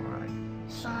lounge, All right.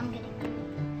 so I'm gonna go.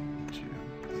 2,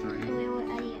 3. Wait, what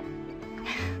idea?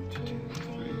 2,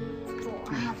 3, 4.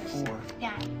 I have this. 4.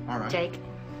 Yeah. All right. Jake,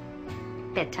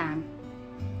 bedtime.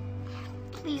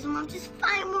 Please, Mom, just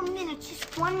 5 more minutes.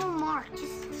 Just one more mark.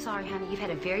 Just... Sorry, honey. You've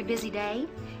had a very busy day,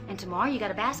 and tomorrow you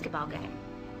got a basketball game.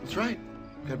 That's right.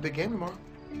 Got a big game tomorrow.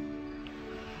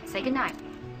 Say goodnight.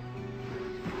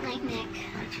 Night, Nick.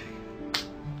 Hi, Jake.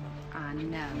 I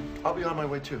know. I'll be on my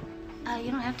way, too. You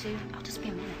don't have to. I'll just be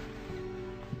a minute.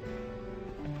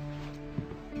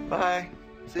 Bye.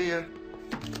 See ya.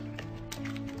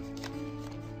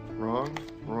 Wrong,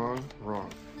 wrong, wrong.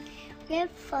 We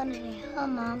had fun in here, huh,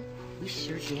 Mom? We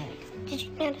sure did. Did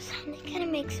you notice how Nick kind of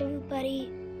makes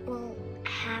everybody, well,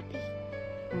 happy?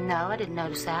 No, I didn't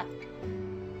notice that.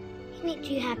 He made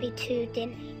you happy, too,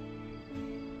 didn't he?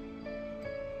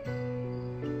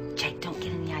 Jake, don't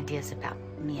get any ideas about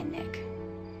me and Nick.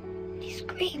 He's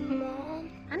great, Mom.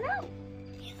 I know.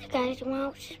 The other guys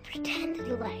won't just pretend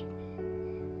to like.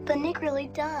 But Nick really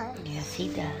does. Yes, he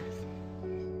does.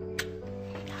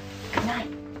 Good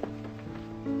night.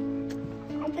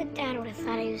 I'll bet Dad would have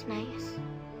thought he was nice.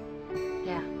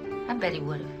 Yeah, I bet he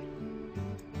would have.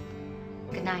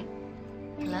 Good night.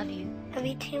 I love you. Love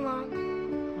you too, Mom.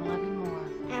 I love you more.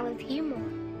 I love you more.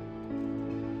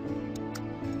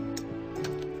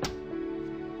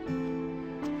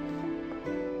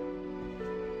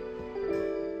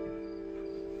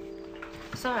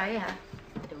 Sorry, I had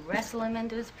to wrestle him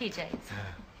into his PJs.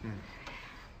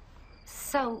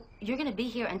 So, you're gonna be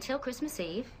here until Christmas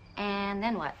Eve, and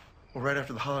then what? Well, right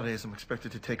after the holidays, I'm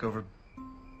expected to take over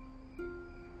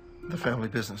the family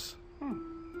business.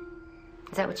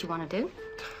 Is that what you want to do?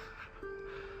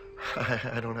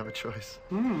 I don't have a choice.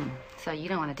 So you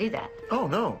don't want to do that? Oh,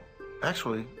 no.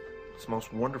 Actually, it's the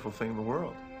most wonderful thing in the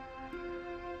world.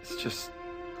 It's just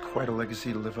quite a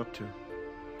legacy to live up to.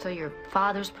 So your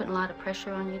father's putting a lot of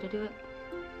pressure on you to do it?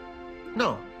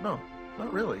 No,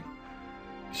 not really.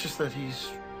 It's just that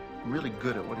he's really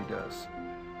good at what he does.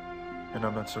 And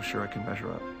I'm not so sure I can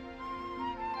measure up.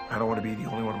 I don't want to be the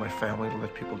only one in my family to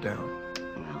let people down.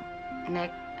 Well,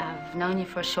 Nick, I've known you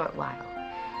for a short while,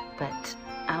 but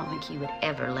I don't think you would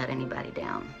ever let anybody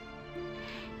down.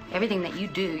 Everything that you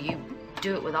do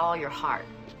it with all your heart.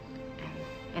 And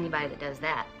anybody that does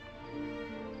that,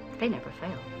 they never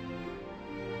fail.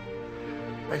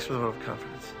 Thanks for the vote of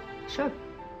confidence. Sure.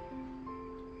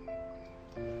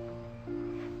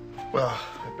 Well,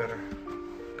 I better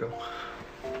go.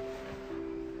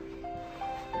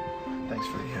 Thanks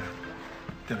for the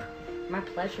dinner. My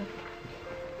pleasure.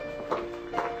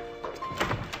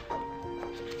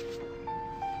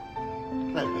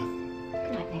 Good night, Beth.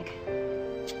 Good night, Nick.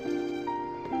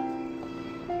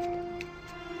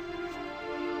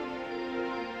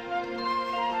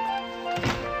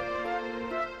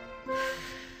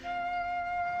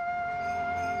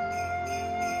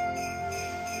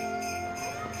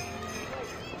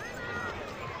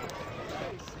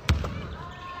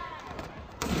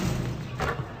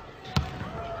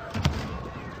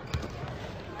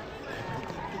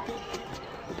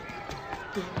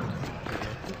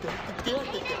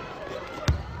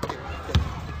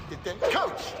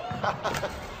 Coach!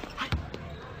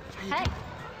 Hey.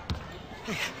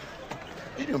 Hey,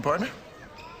 how you doing, partner?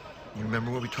 You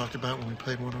remember what we talked about when we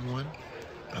played one-on-one?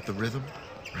 About the rhythm,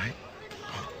 right?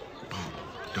 Boom, boom,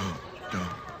 dum, dum,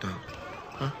 dum.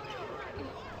 Huh?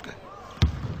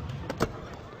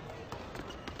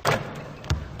 Good.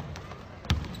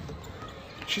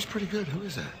 She's pretty good. Who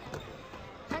is that?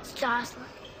 That's Jocelyn.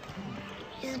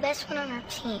 She's the best one on our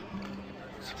team.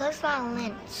 She plays violin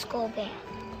in school band.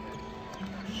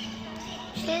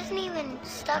 She isn't even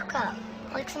stuck up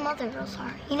like some other girls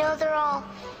are. You know, they're all,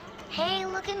 hey,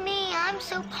 look at me, I'm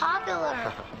so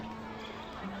popular.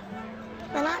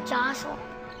 But not Jocelyn.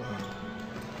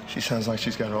 She sounds like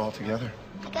she's got it all together.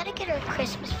 I gotta get her a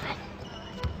Christmas present.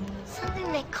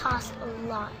 Something that costs a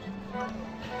lot.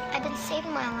 I've been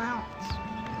saving my allowance.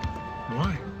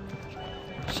 Why?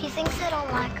 She thinks I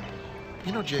don't like her.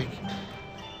 You know, Jake,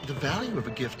 the value of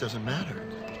a gift doesn't matter.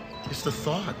 It's the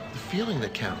thought, the feeling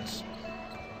that counts.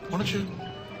 Why don't you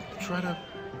try to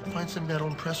find something that'll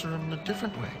impress her in a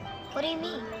different way? What do you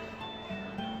mean?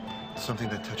 Something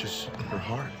that touches her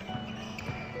heart.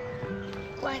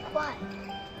 Like what?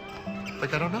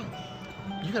 Like, I don't know.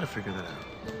 You gotta figure that out.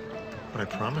 But I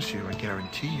promise you, I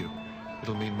guarantee you,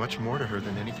 it'll mean much more to her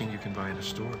than anything you can buy in a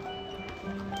store.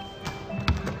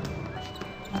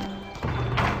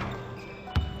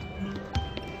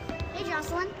 Hey,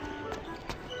 Jocelyn.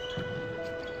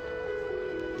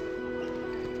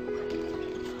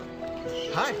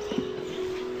 Hi.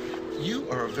 You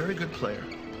are a very good player.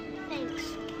 Thanks.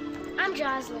 I'm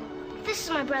Jocelyn. This is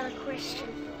my brother, Christian.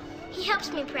 He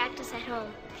helps me practice at home.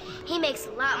 He makes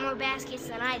a lot more baskets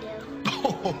than I do.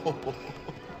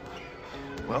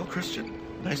 Well, Christian,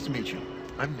 nice to meet you.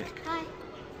 I'm Nick. Hi.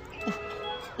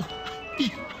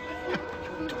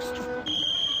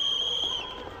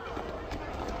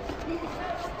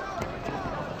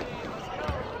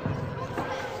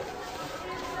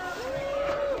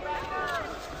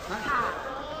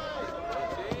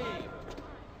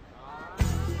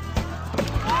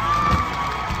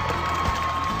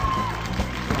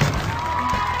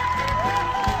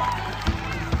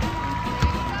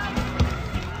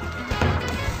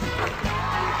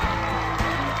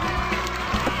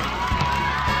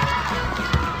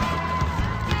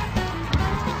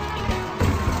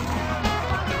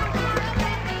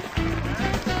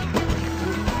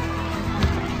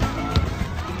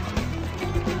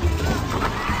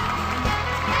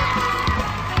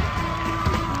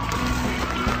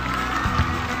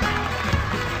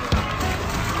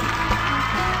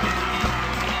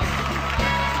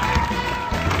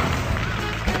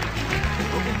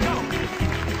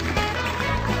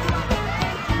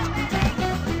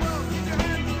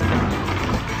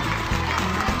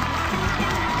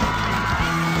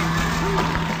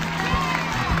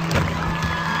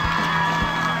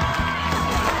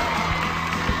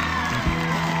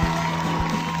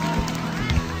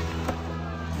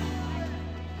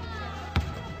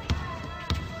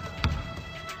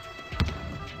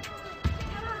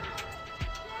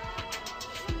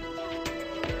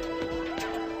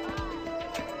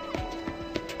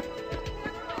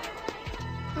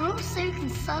 Rules say you can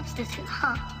substitute,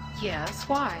 huh? Yes,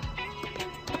 why?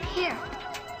 Here.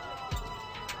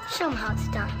 Show them how it's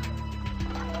done.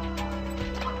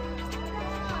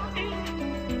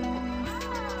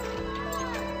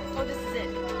 Oh, this is it.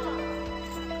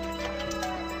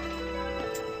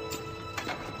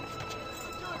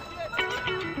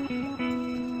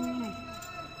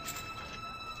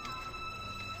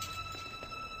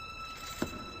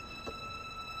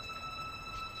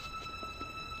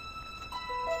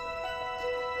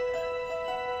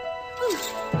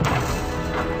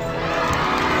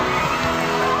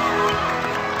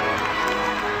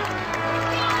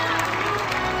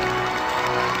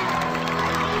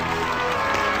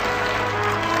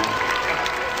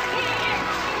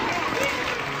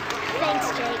 Thanks,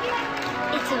 Jake.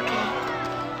 It's okay.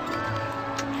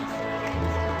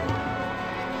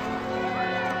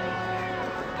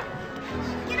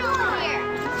 Get over here.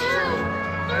 2,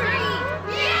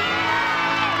 3.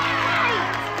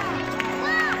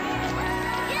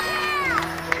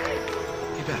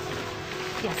 Hey, Beth,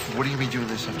 Yes. what are you going to be doing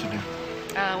this afternoon?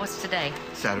 What's today?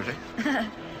 Saturday?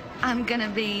 I'm gonna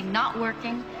be not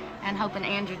working and hoping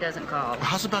Andrew doesn't call.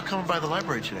 How's about coming by the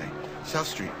library today? South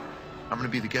Street. I'm going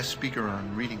to be the guest speaker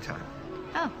on Reading Time.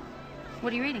 Oh,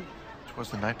 what are you reading? 'Twas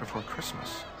the night before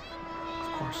Christmas.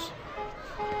 Of course.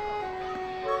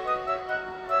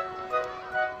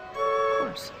 Of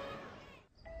course.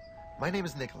 My name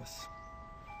is Nicholas,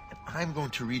 and I'm going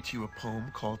to read to you a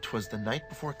poem called 'Twas the Night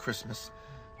Before Christmas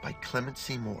by Clement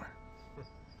C. Moore.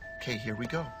 Okay, here we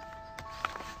go.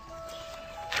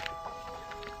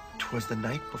 'Twas the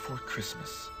night before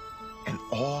Christmas, and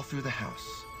all through the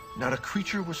house, not a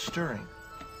creature was stirring,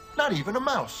 not even a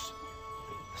mouse.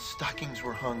 The stockings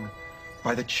were hung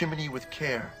by the chimney with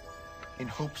care, in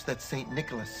hopes that St.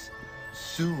 Nicholas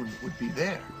soon would be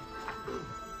there.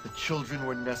 The children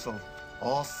were nestled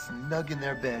all snug in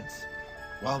their beds,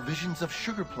 while visions of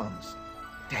sugar plums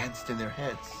danced in their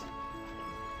heads.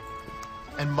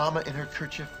 And Mama in her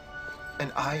kerchief,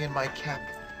 and I in my cap,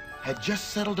 had just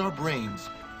settled our brains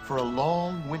for a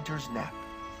long winter's nap.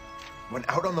 When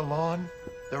out on the lawn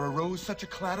there arose such a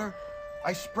clatter,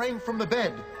 I sprang from the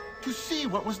bed to see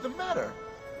what was the matter.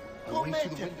 Come te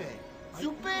fait?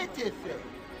 Souper te fait?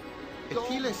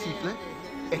 Est-il le siffle?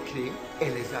 Écrit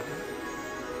Elizabeth?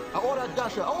 Ahora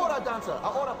dasha, ahora danza,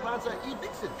 ahora pranza y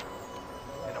vixen.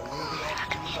 And away we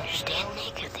all Understand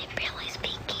me because they barely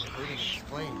speak English.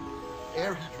 exclaimed,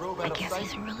 ere he drove out I of guess sight.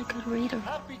 he's a really good reader.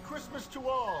 Happy Christmas to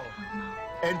all.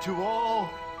 And to all,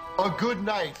 a good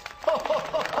night.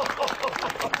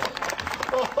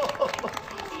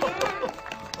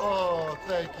 Oh,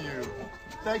 thank you.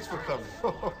 Thanks for coming.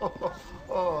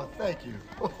 Oh, thank you.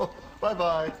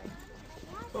 Bye-bye.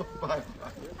 Bye-bye.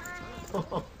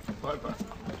 Bye-bye.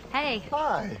 Hey.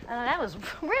 Hi. That was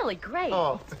really great.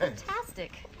 Oh, thanks.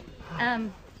 Fantastic.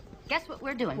 Guess what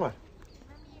we're doing? What?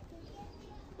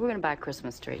 We're gonna buy a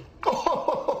Christmas tree. We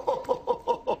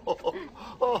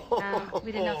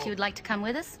didn't know if you would like to come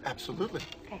with us. Absolutely.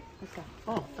 Okay, let's go.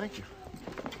 Oh, thank you.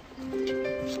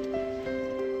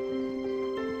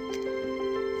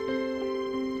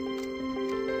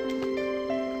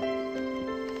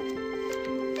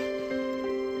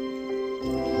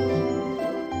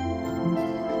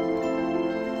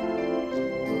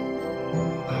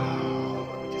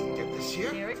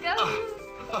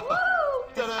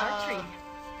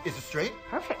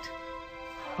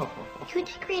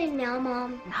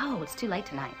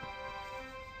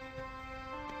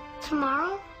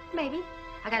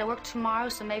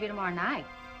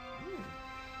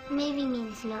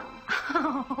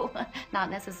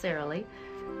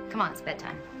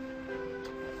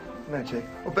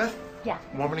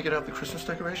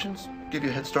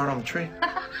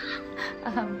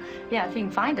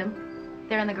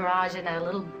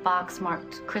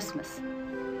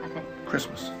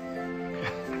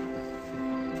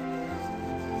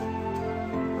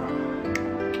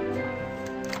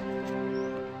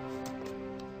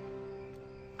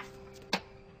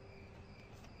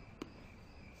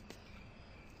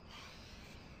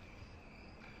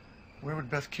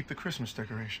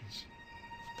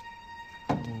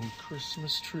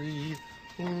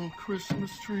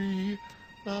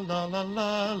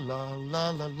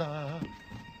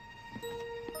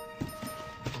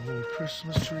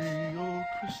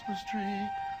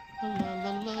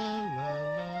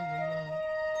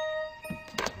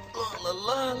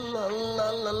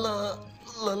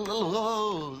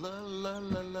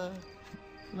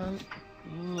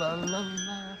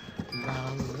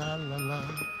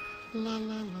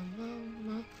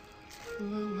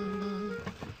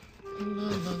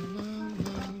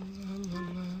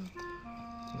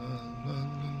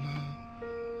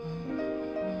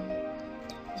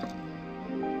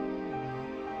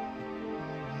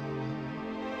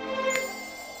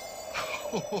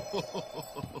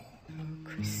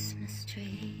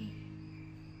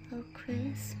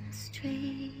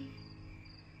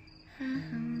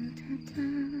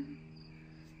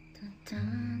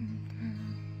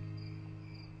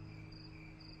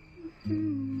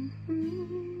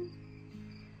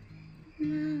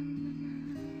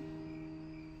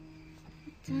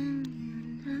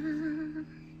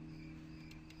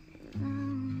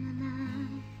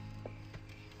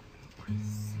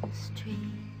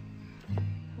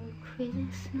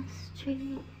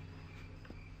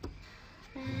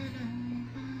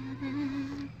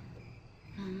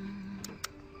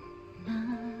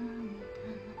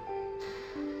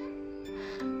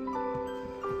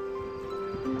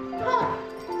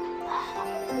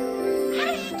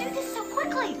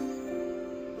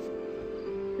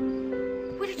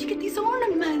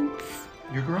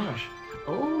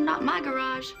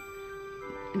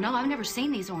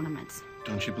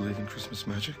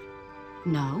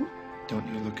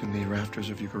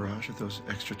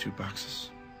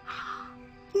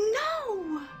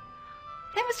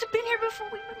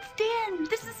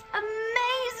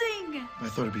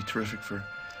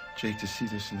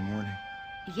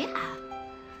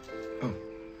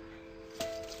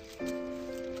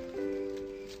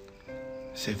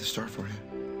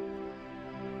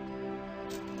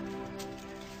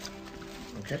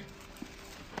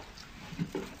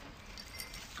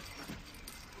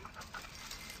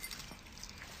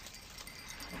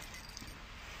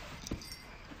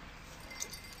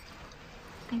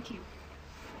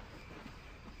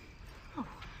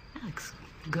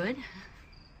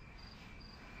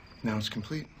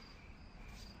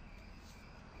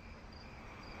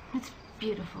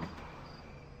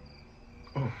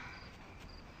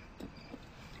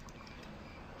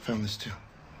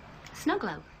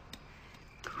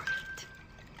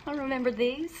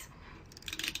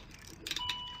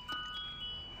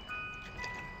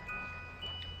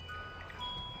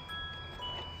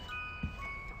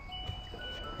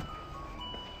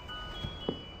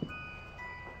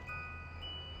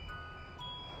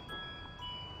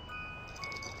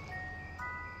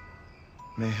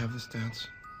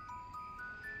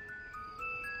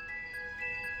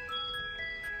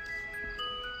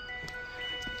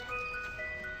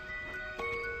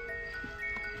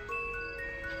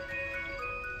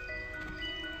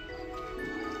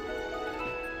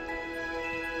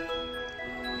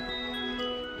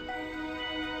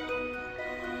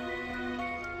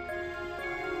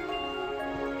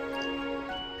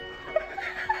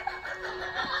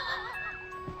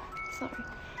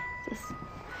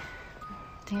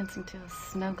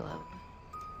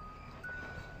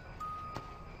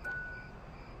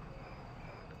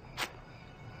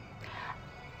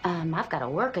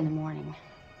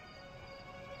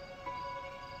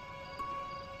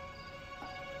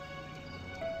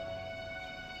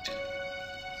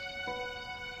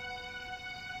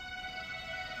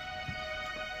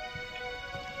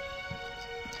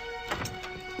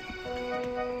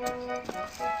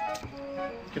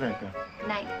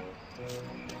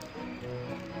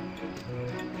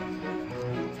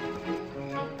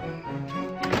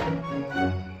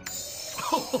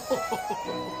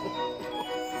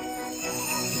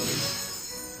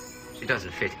 She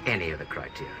doesn't fit any of the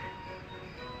criteria.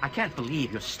 I can't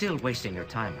believe you're still wasting your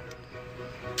time on her.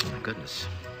 Oh, my goodness.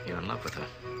 You're in love with her.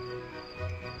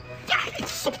 I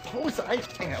suppose I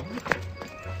am.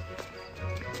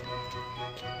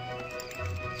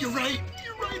 You're right,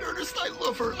 Ernest. I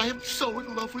love her. I am so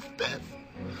in love with Beth.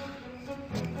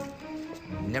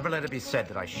 Never let it be said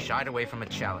that I shied away from a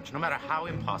challenge, no matter how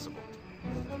impossible.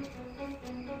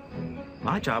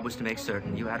 My job was to make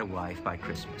certain you had a wife by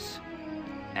Christmas.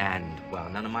 And while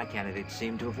none of my candidates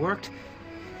seem to have worked,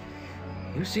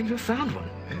 you seem to have found one.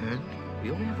 And?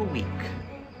 We only have a week.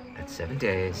 That's 7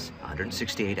 days,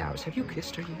 168 hours. Have you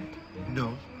kissed her yet?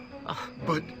 No.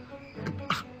 But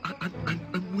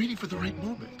I'm waiting for the right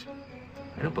moment.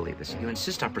 I don't believe this. You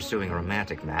insist on pursuing a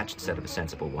romantic match instead of a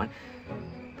sensible one,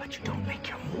 but you don't make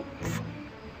your move.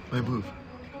 My move?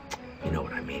 You know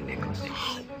what I mean, Nicholas.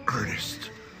 Oh, Ernest.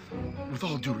 With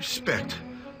all due respect,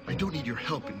 I don't need your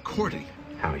help in courting.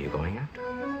 How are you going after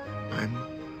her? I'm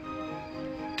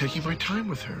taking my time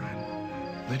with her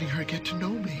and letting her get to know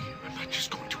me. I'm not just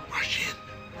going to rush in.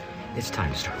 It's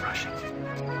time to start rushing.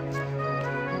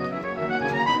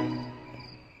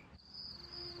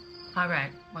 All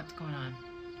right, what's going on?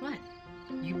 What?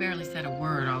 You barely said a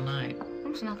word all night.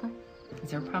 There's nothing.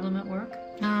 Is there a problem at work?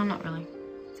 No, not really.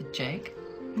 Is it Jake?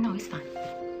 No, he's fine.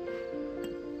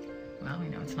 Well, we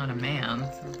know it's not a man,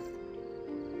 so...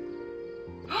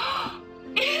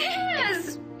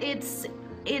 It is!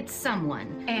 It's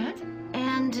someone.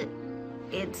 And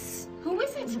it's... Who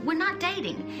is it? We're not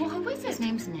dating. Well, who is it? His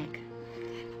name's Nick.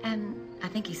 And I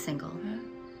think he's single. Huh?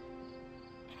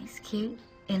 And he's cute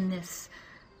in this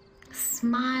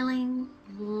smiling,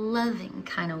 loving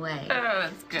kind of way. Oh,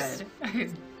 that's good.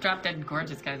 He's drop-dead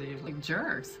gorgeous guys are usually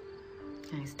jerks.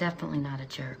 He's definitely not a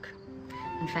jerk.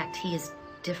 In fact, he is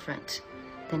different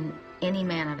than any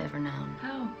man I've ever known.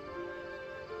 How?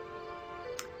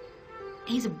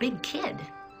 He's a big kid.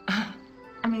 I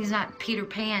mean, he's not Peter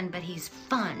Pan, but he's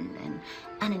fun and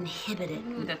uninhibited.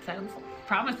 Ooh, that sounds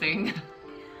promising.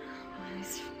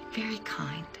 He's very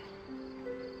kind.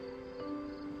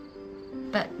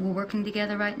 But we're working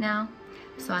together right now,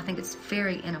 so I think it's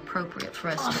very inappropriate for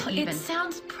us to even... It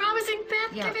sounds promising,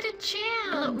 Beth. Yeah. Give it a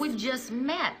chance. Look, we just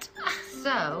met,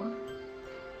 so...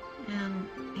 And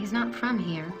he's not from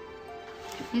here.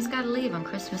 He's got to leave on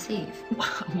Christmas Eve.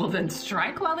 Well, then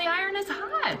strike while the iron is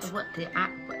hot. What the...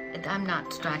 I'm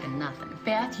not striking nothing.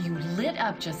 Beth, you lit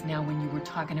up just now when you were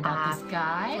talking about this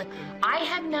guy. flickered. I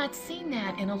have not seen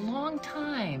that in a long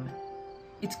time.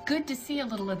 It's good to see a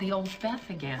little of the old Beth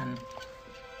again.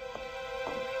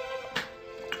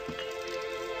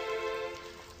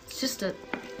 It's just a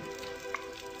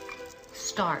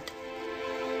start.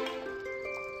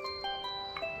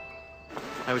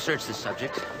 I researched this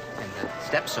subject, and the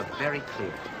steps are very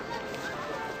clear.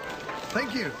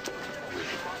 Thank you.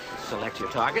 Select your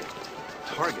target.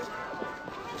 Target?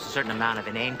 There's a certain amount of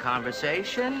inane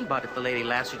conversation, but if the lady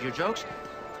laughs at your jokes,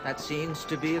 that seems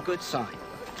to be a good sign.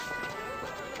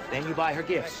 Then you buy her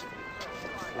gifts,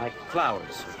 like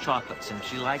flowers or chocolates, and if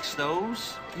she likes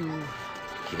those, you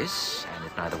kiss, and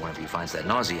if neither one of you finds that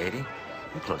nauseating,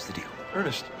 you close the deal.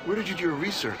 Ernest, where did you do your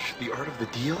research? The art of the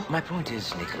deal? My point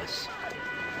is, Nicholas,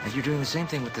 that you're doing the same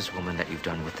thing with this woman that you've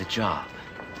done with the job,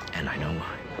 and I know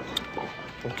why. Oh,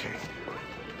 okay.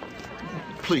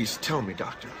 Please tell me,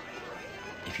 Doctor.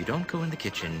 If you don't go in the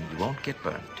kitchen, you won't get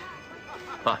burned,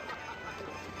 but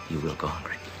you will go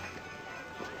hungry.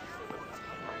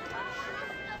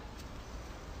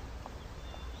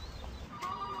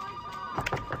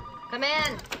 Come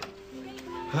in.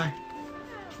 Hi.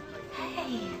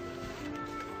 Hey.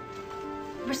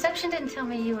 Reception didn't tell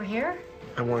me you were here.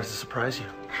 I wanted to surprise you.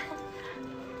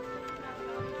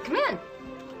 Come in.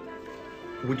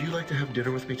 Would you like to have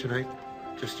dinner with me tonight?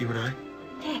 Just you and I?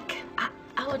 Nick,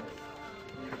 I would...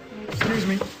 Excuse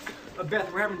me.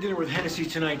 Beth, we're having dinner with Hennessy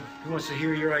tonight. He wants to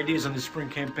hear your ideas on the spring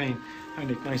campaign. Hi,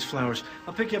 Nick. Nice flowers.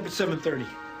 I'll pick you up at 7:30.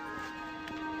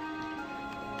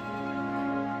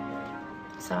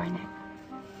 Sorry, Nick.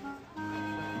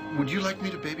 Would you like me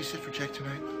to babysit for Jack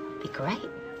tonight? Be great.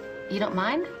 You don't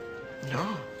mind?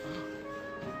 No.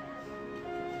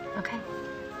 Okay.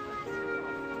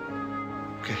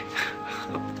 Okay.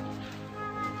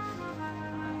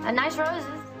 Nice roses.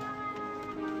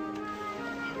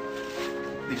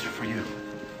 These are for you.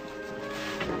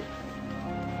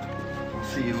 I'll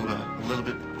see you a little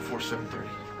bit before 7:30.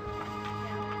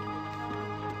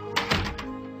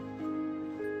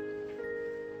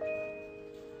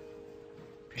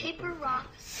 Paper, rock,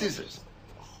 Scissors.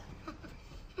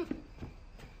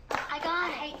 I got I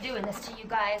it. hate doing this to you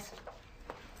guys.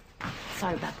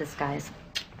 Sorry about this, guys.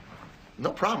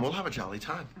 No problem. We'll have a jolly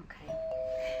time.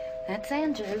 Okay. That's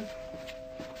Andrew.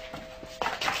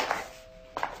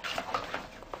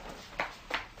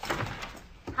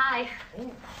 Hi. Oh,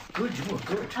 good, you look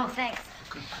good. Oh, thanks.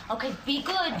 Okay, be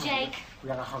good, Jake. We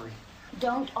gotta hurry.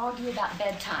 Don't argue about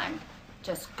bedtime.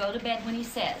 Just go to bed when he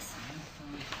says.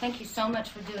 Thank you so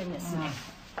much for doing this, Nick.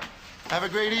 Have a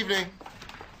great evening.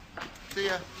 See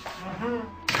ya.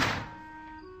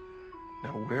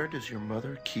 Now, where does your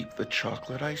mother keep the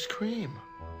chocolate ice cream?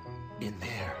 In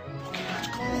there. Okay, let's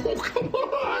go. Oh, come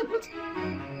on.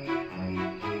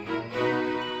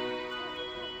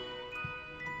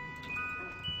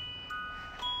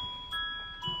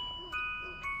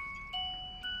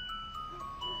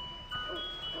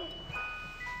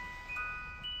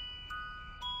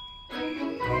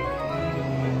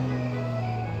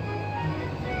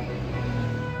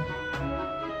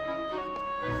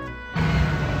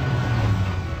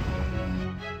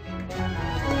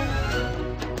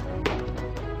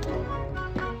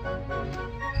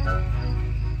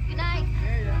 Good night.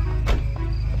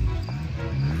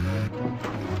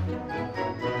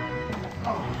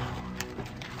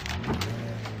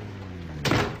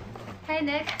 Hey,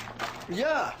 Nick.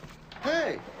 Yeah.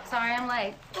 Hey. Sorry I'm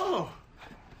late. Oh.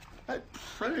 I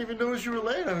didn't even notice you were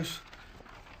late. I was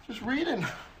just reading.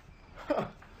 Huh.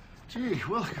 Gee,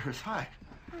 Willikers, hi.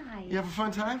 Hi. You have a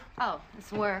fun time? Oh,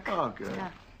 it's work. Oh, good. Yeah.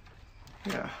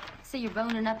 Yeah. So you're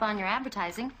boning up on your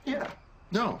advertising. Yeah.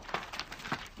 No.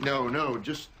 No,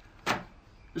 just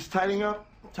tidying up,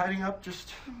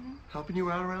 just helping you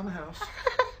out around the house.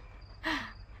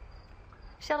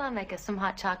 Shall I make us some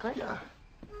hot chocolate? Yeah,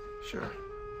 sure.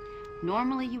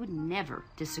 Normally, you would never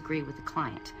disagree with a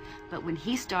client. But when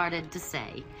he started to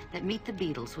say that Meet the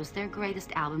Beatles was their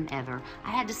greatest album ever, I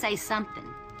had to say something.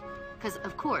 Because,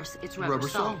 of course, it's Rubber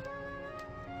Soul.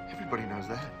 Everybody knows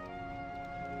that.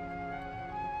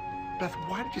 Beth,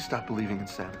 why did you stop believing in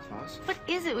Santa Claus? What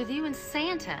is it with you and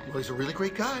Santa? Well, he's a really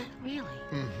great guy. Really?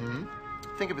 Mm-hmm.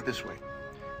 Think of it this way.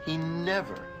 He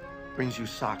never brings you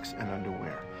socks and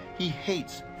underwear. He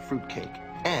hates fruitcake.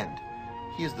 And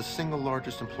he is the single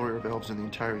largest employer of elves in the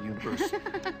entire universe.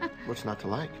 What's not to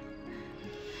like?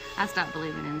 I stopped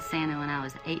believing in Santa when I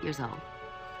was 8 years old.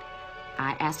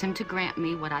 I asked him to grant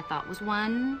me what I thought was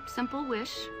one simple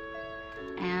wish,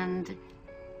 and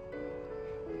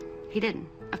he didn't,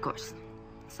 of course.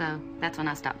 So that's when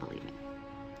I stopped believing.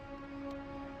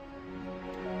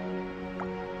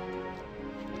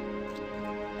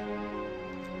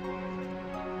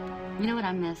 You know what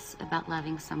I miss about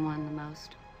loving someone the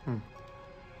most?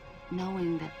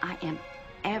 Knowing that I am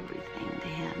everything to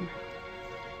him,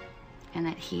 and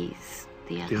that he's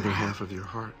the other half of your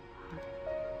heart.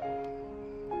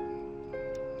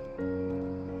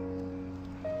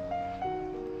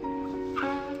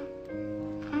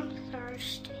 I'm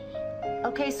thirsty.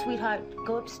 Okay, sweetheart,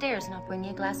 go upstairs and I'll bring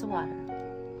you a glass of water.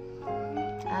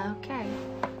 Okay.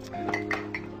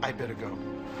 I better go.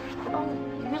 Oh,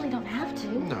 you really don't have to.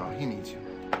 No, he needs you.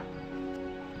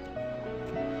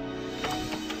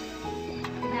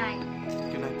 Good night.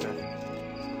 Good night, Beth.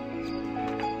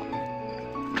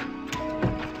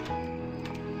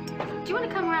 Do you want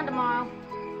to come around tomorrow?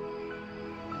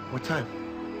 What time?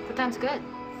 What time's good?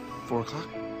 4 o'clock?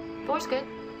 4's good.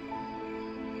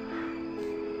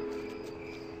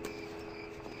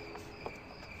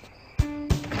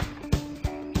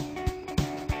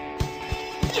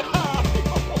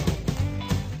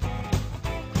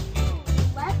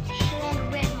 Left hand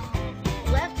red.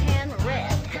 Left hand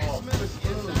red.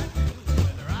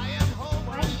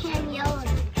 Right hand yellow.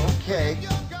 Okay.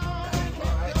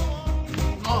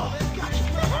 Oh, gotcha.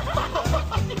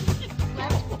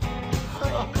 Left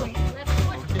foot green. Left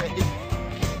foot green.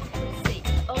 Let's see.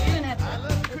 Oh, you're gonna have to.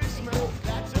 Left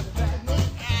hand green.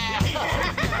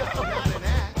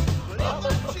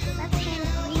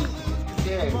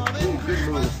 Yeah, ooh, good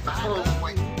move.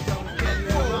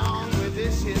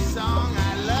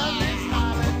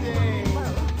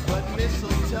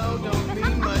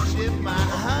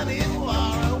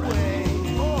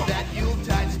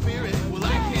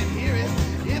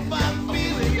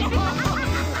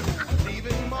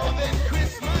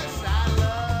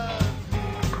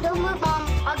 Don't move, Mom.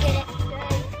 I'll get it.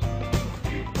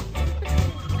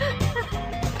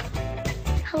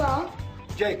 Hello?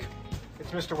 Jake,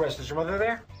 it's Mr. West. Is your mother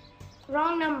there?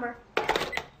 Wrong number.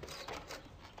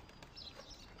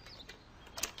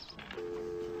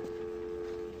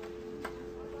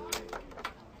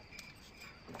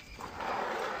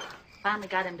 Finally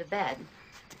got him to bed.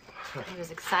 He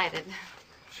was excited.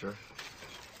 Sure.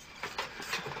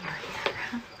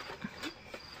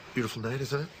 Beautiful night,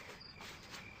 isn't it?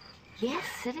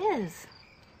 Yes, it is.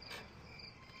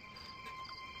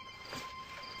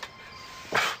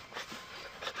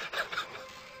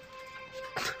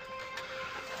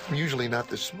 I'm usually not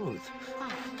this smooth.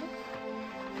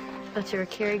 But you're a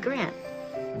Cary Grant.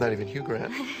 Not even Hugh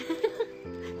Grant.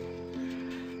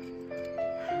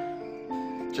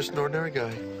 Just an ordinary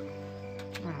guy.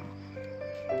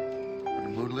 On a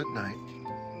moonlit night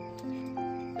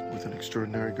with an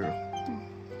extraordinary girl.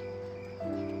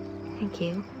 Thank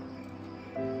you.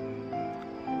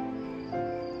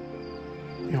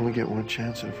 You only get one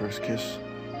chance at a first kiss.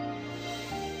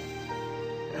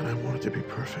 And I want it to be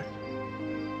perfect.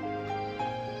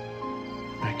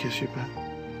 May I kiss you, Beth?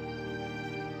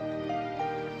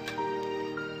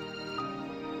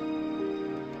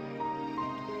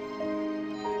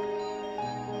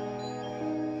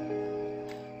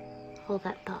 Hold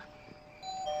that thought.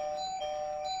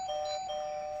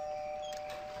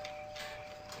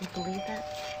 You believe that?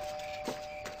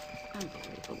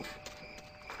 Unbelievable.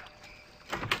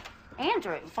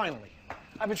 Andrew. Finally.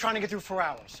 I've been trying to get through for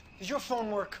hours. Does your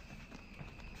phone work?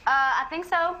 I think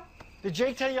so. Did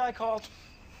Jake tell you I called?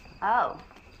 Oh.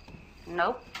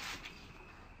 Nope.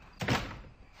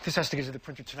 This has to get to the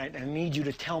printer tonight, and I need you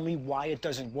to tell me why it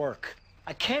doesn't work.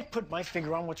 I can't put my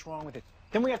finger on what's wrong with it.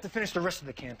 Then we have to finish the rest of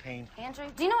the campaign. Andrew,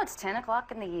 do you know it's 10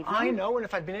 o'clock in the evening? I know, and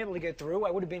if I'd been able to get through, I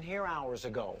would have been here hours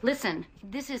ago. Listen,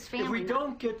 this is family. If we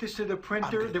don't get this to the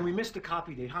printer, then we miss the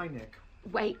copy date. Hi, Nick.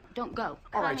 Wait, don't go.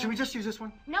 All right, should we just use this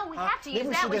one? No, we have to use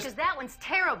that one because that one's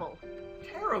terrible.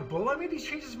 Terrible? I made these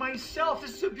changes myself.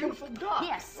 This is a beautiful duck.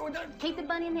 Yes. Keep the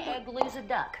bunny and the egg, lose a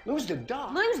duck. Lose the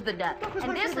duck? Lose the duck. Duck was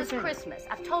And my this favorite is thing. Christmas.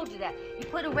 I've told you that. You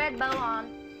put a red bow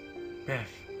on. Beth,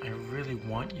 I really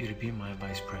want you to be my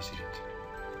vice president.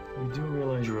 You do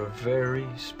realize you're a very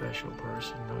special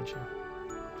person, don't you?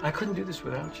 I couldn't do this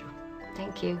without you.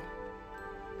 Thank you.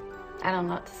 I don't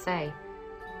know what to say.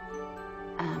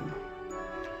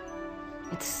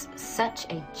 It's such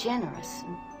a generous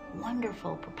and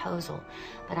wonderful proposal,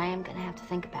 but I am going to have to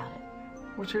think about it.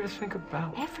 What's there to think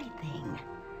about? Everything.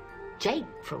 Jake,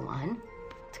 for one.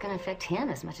 It's going to affect him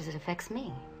as much as it affects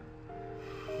me.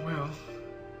 Well,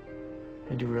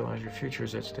 you do realize your future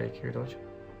is at stake here, don't you?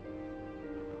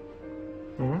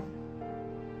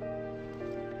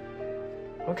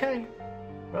 Okay.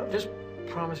 Well, just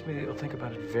promise me that you'll think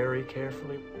about it very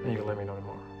carefully, and you'll let me know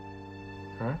tomorrow.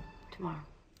 All right? Tomorrow.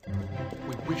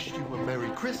 We wish you a Merry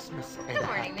Christmas and Good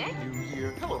morning, Happy Nick. New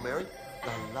Year. Hello, Mary.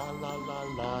 La la la la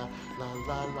la la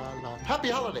la la la. Happy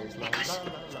holidays. La la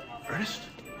la la. Ernest,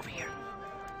 over here.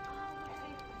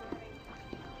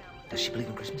 Does she believe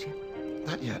in Christmas yet?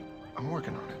 Not yet. I'm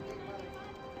working on it.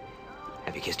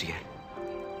 Have you kissed her yet?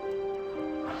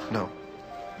 No.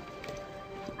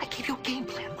 I gave you a game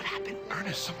plan. What happened?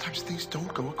 Ernest, sometimes things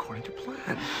don't go according to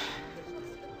plan.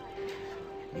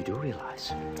 You do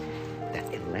realize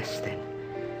that in less than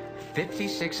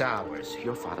 56 hours,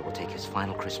 your father will take his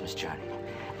final Christmas journey.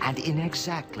 And in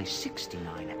exactly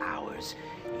 69 hours,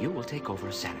 you will take over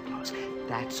as Santa Claus.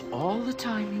 That's all the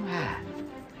time you have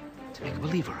to make a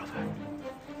believer of her.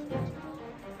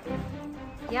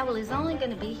 Yeah, well, he's only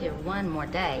going to be here one more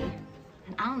day.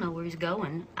 And I don't know where he's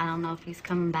going. I don't know if he's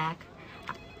coming back.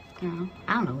 You know,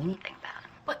 I don't know anything about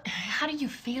him. But how do you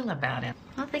feel about him?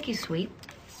 I think he's sweet.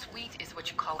 Sweet is what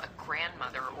you call a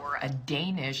grandmother or a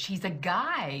Danish. He's a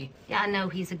guy. Yeah, I know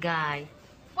he's a guy.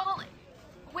 Well,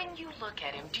 when you look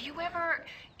at him, do you ever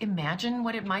imagine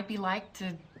what it might be like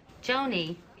to...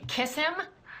 Joni. Kiss him?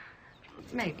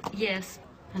 Maybe. Yes,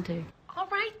 I do. All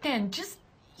right, then. Just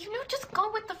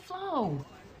go with the flow.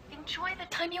 Enjoy the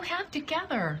time you have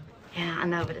together. Yeah, I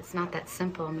know, but it's not that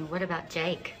simple. I mean, what about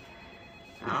Jake?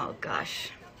 Oh, gosh.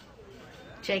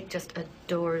 Jake just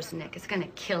adores Nick. It's gonna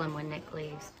kill him when Nick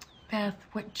leaves. Beth,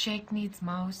 what Jake needs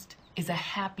most is a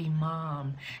happy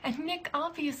mom. And Nick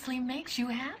obviously makes you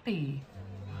happy.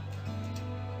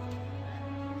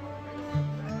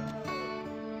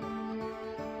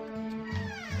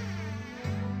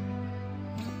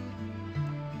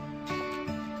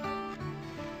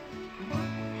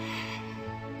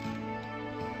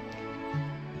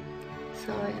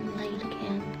 Sorry I'm late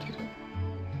again, kiddo.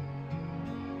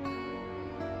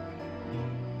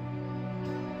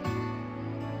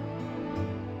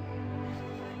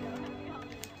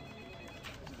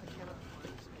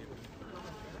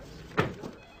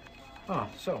 Oh,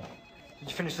 so, did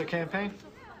you finish the campaign?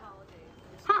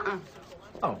 Uh-uh.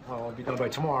 Oh, well, I'll be done by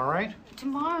tomorrow, right?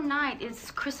 Tomorrow night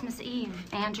is Christmas Eve,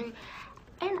 Andrew.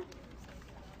 And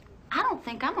I don't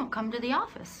think I'm gonna come to the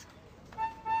office.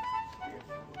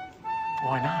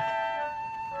 Why not?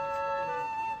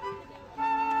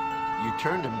 You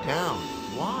turned him down.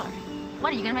 Why?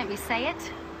 What, are you gonna make me say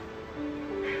it?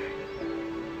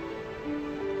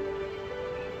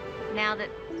 Now that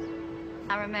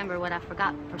I remember what I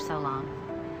forgot for so long.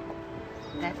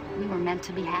 that we were meant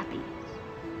to be happy.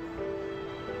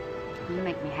 You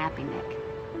make me happy, Nick.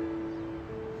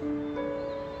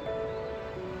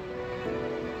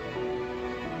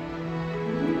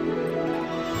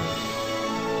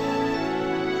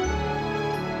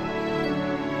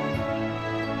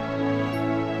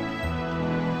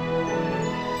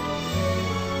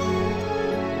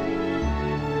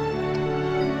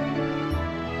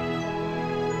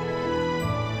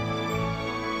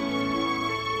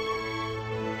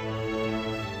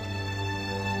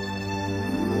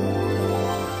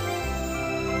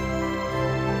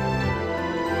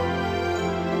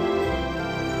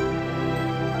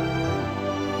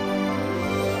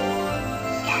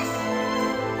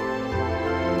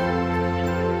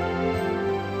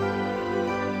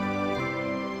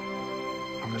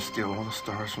 Steal all the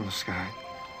stars from the sky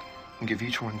and give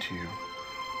each one to you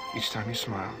each time you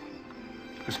smile.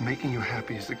 Because making you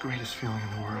happy is the greatest feeling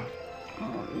in the world.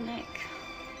 Oh, Nick,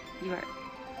 you are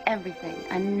everything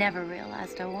I never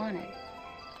realized I wanted.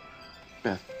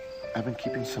 Beth, I've been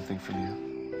keeping something from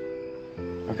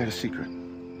you. I've got a secret.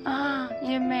 Ah,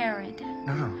 you're married.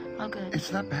 No. Oh, good.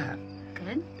 It's not bad.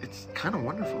 Good? It's kind of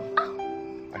wonderful.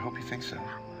 Oh. I hope you think so.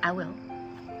 I will.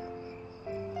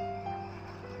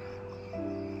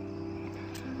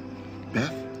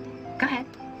 Beth? Go ahead.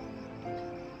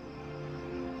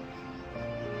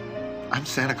 I'm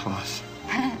Santa Claus.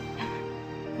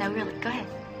 No, really, go ahead.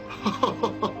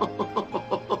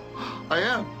 I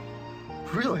am.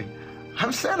 Really?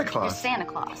 I'm Santa Claus. You're Santa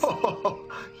Claus.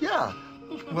 Yeah.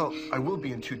 Well, I will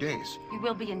be in 2 days. You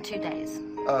will be in 2 days.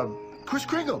 Kris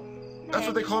Kringle. That's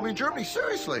what they call me in Germany,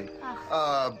 seriously.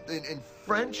 In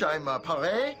French, I'm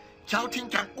Paré, Chao Ting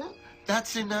Tang.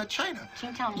 That's in China.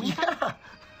 Yeah.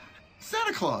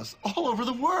 Santa Claus, all over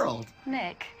the world.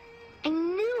 Nick. I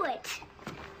knew it.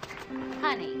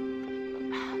 Honey.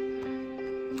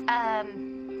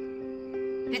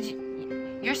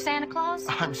 You're Santa Claus?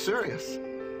 I'm serious.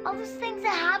 All those things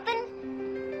that happen,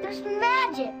 there's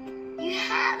magic. You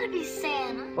had to be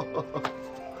Santa.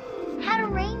 How do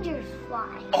reindeers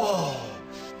fly? Oh,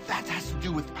 that has to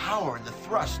do with power and the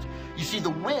thrust. You see,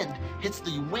 the wind hits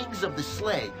the wings of the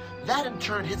sleigh. That, in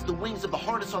turn, hits the wings of the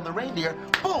harness on the reindeer.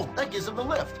 Boom! That gives them the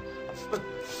lift. For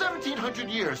 1,700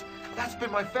 years, that's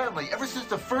been my family, ever since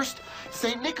the first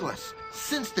St. Nicholas.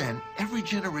 Since then, every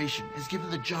generation has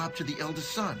given the job to the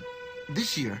eldest son.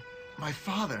 This year, my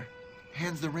father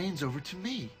hands the reins over to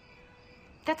me.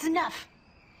 That's enough.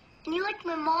 And you like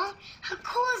my mom? How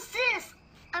cool is this?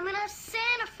 I'm gonna have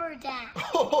Santa for a dad.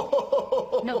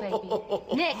 No,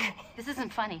 baby. Nick, this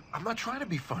isn't funny. I'm not trying to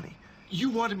be funny. You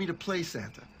wanted me to play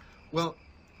Santa. Well,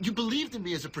 you believed in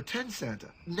me as a pretend Santa.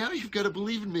 Now you've got to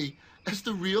believe in me as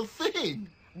the real thing.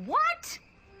 What?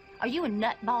 Are you a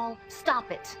nutball?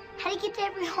 Stop it. How do you get to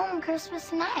every home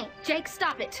Christmas night? Jake,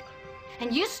 stop it.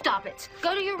 And you stop it.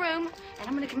 Go to your room, and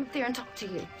I'm gonna come up there and talk to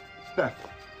you. Beth.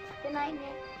 Good night,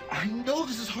 Nick. I know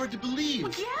this is hard to believe.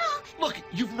 Well, yeah. Look,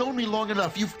 you've known me long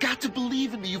enough. You've got to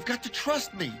believe in me. You've got to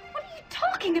trust me. What are you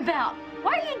talking about?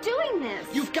 Why are you doing this?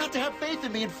 You've got to have faith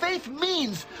in me, and faith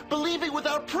means believing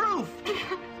without proof.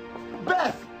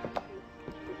 Beth!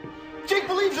 Jake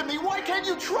believes in me. Why can't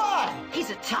you try? He's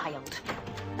a child.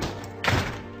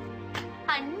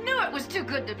 I knew it was too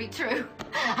good to be true.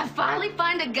 I finally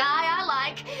find a guy I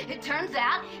like. It turns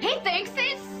out he thinks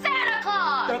he's Santa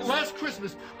Claus. That last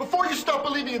Christmas, before you stopped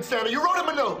believing in Santa, you wrote him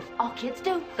a note. All kids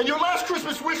do. And your last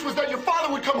Christmas wish was that your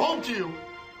father would come home to you.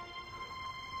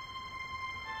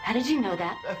 How did you know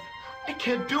that? I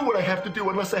can't do what I have to do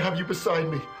unless I have you beside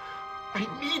me. I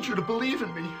need you to believe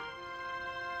in me.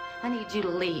 I need you to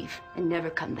leave and never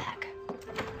come back.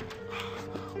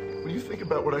 When you think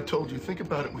about what I told you, think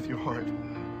about it with your heart,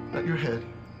 not your head.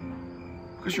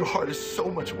 Because your heart is so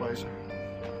much wiser.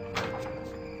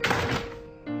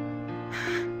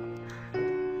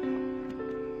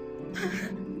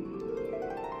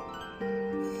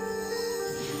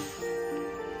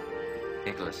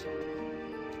 Nicholas,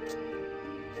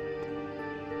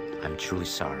 I'm truly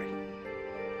sorry.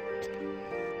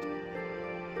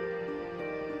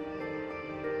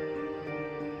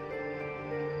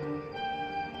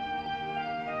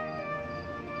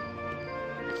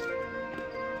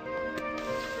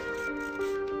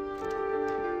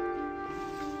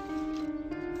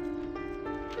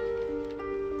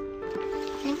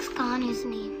 Nick's gone,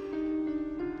 isn't he?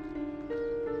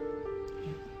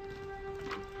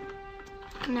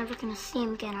 I'm never gonna see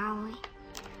him again, are we?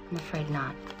 I'm afraid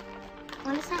not.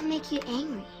 Why does that make you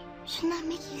angry? Shouldn't that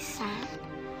make you sad?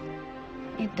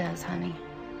 It does, honey.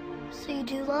 So you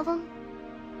do love him?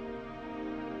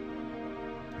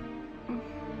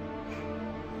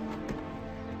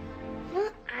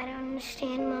 I don't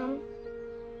understand, Mom?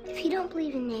 If you don't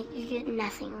believe in Nick, you get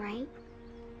nothing, right?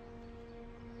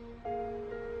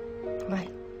 Right.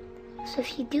 So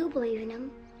if you do believe in him,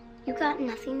 you got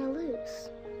nothing to lose.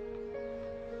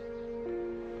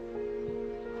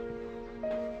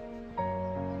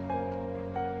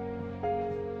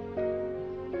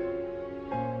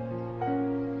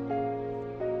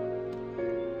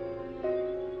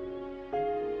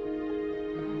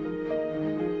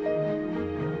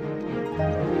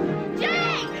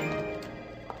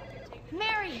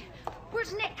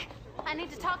 I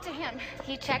need to talk to him.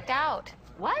 He checked out.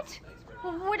 What?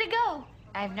 Where'd he go?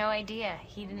 I have no idea.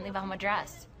 He didn't leave a home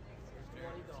address.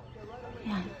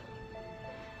 Yeah.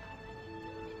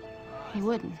 He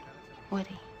wouldn't, would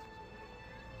he?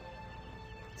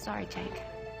 Sorry, Jake.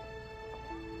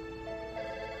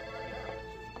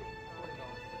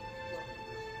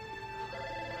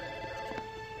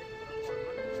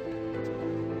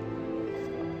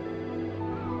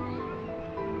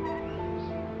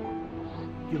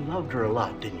 You loved her a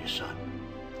lot, didn't you, son?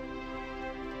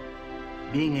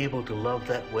 Being able to love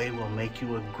that way will make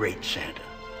you a great Santa,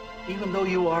 even though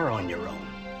you are on your own.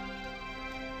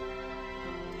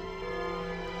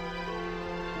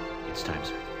 It's time,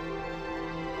 sir.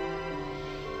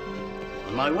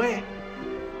 On my way.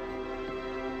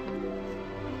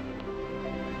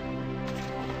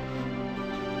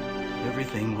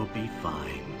 Everything will be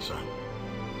fine, son.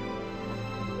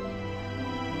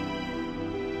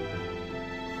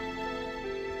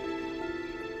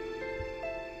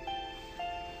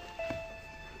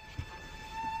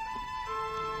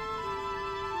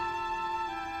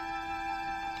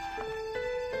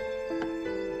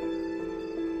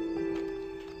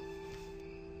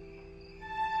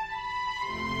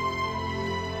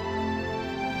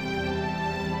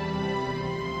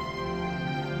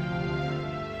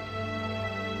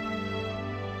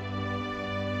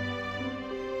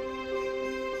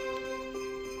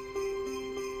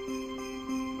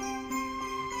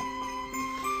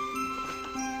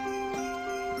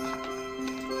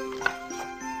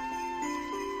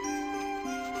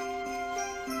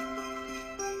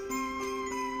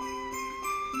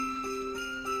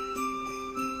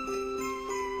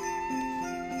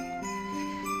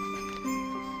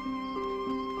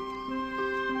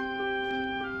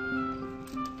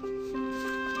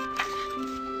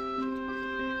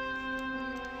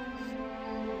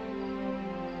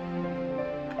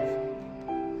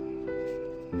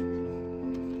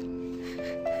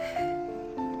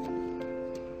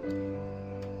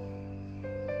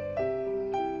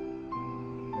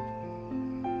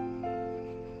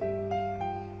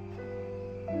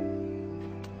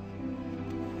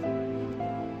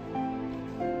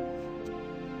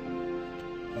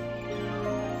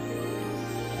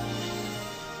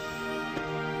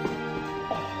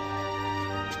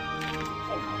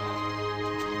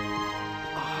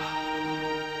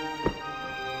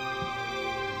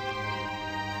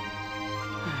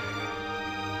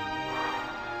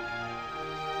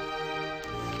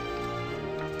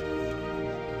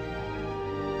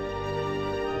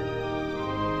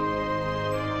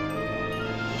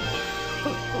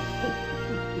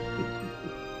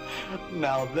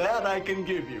 Now that I can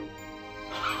give you.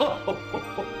 Why'd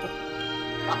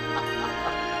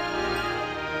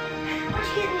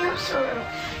you get me up so early?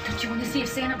 Don't you want to see if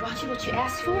Santa brought you what you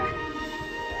asked for?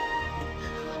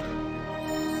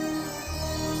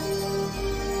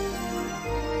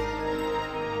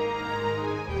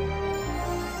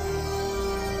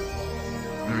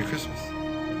 Merry Christmas.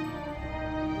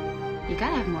 You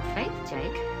gotta have more faith,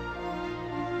 Jake.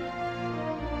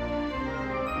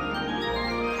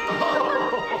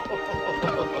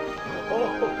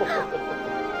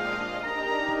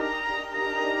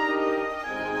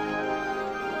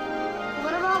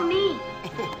 What about me?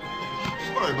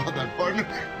 Sorry about that, partner.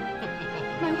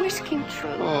 My wish came true.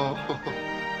 Oh.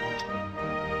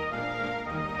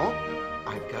 Oh,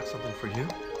 I've got something for you.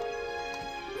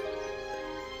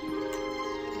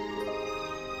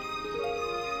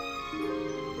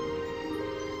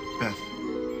 Beth,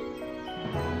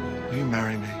 will you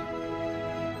marry me?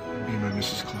 Be my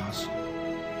Mrs. Claus.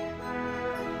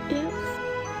 Yes.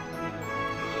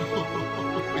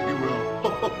 You will.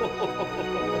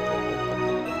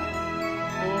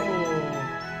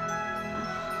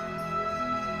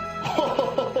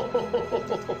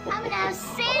 I'm gonna have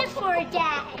Santa for a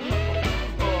dad.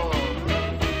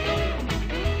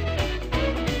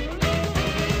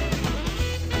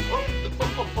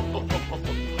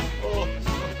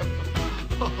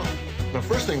 Now,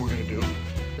 first thing we're going to do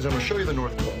is I'm going to show you the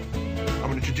North Pole. I'm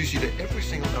going to introduce you to every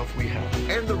single elf we have,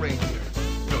 and the reindeer.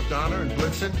 You know, Donner and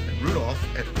Blitzen and Rudolph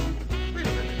and... Wait a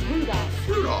minute. Rudolph.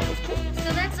 Rudolph. off, of course.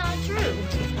 So that's all true.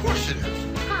 Of course it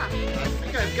is. Huh. I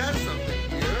think I've got something.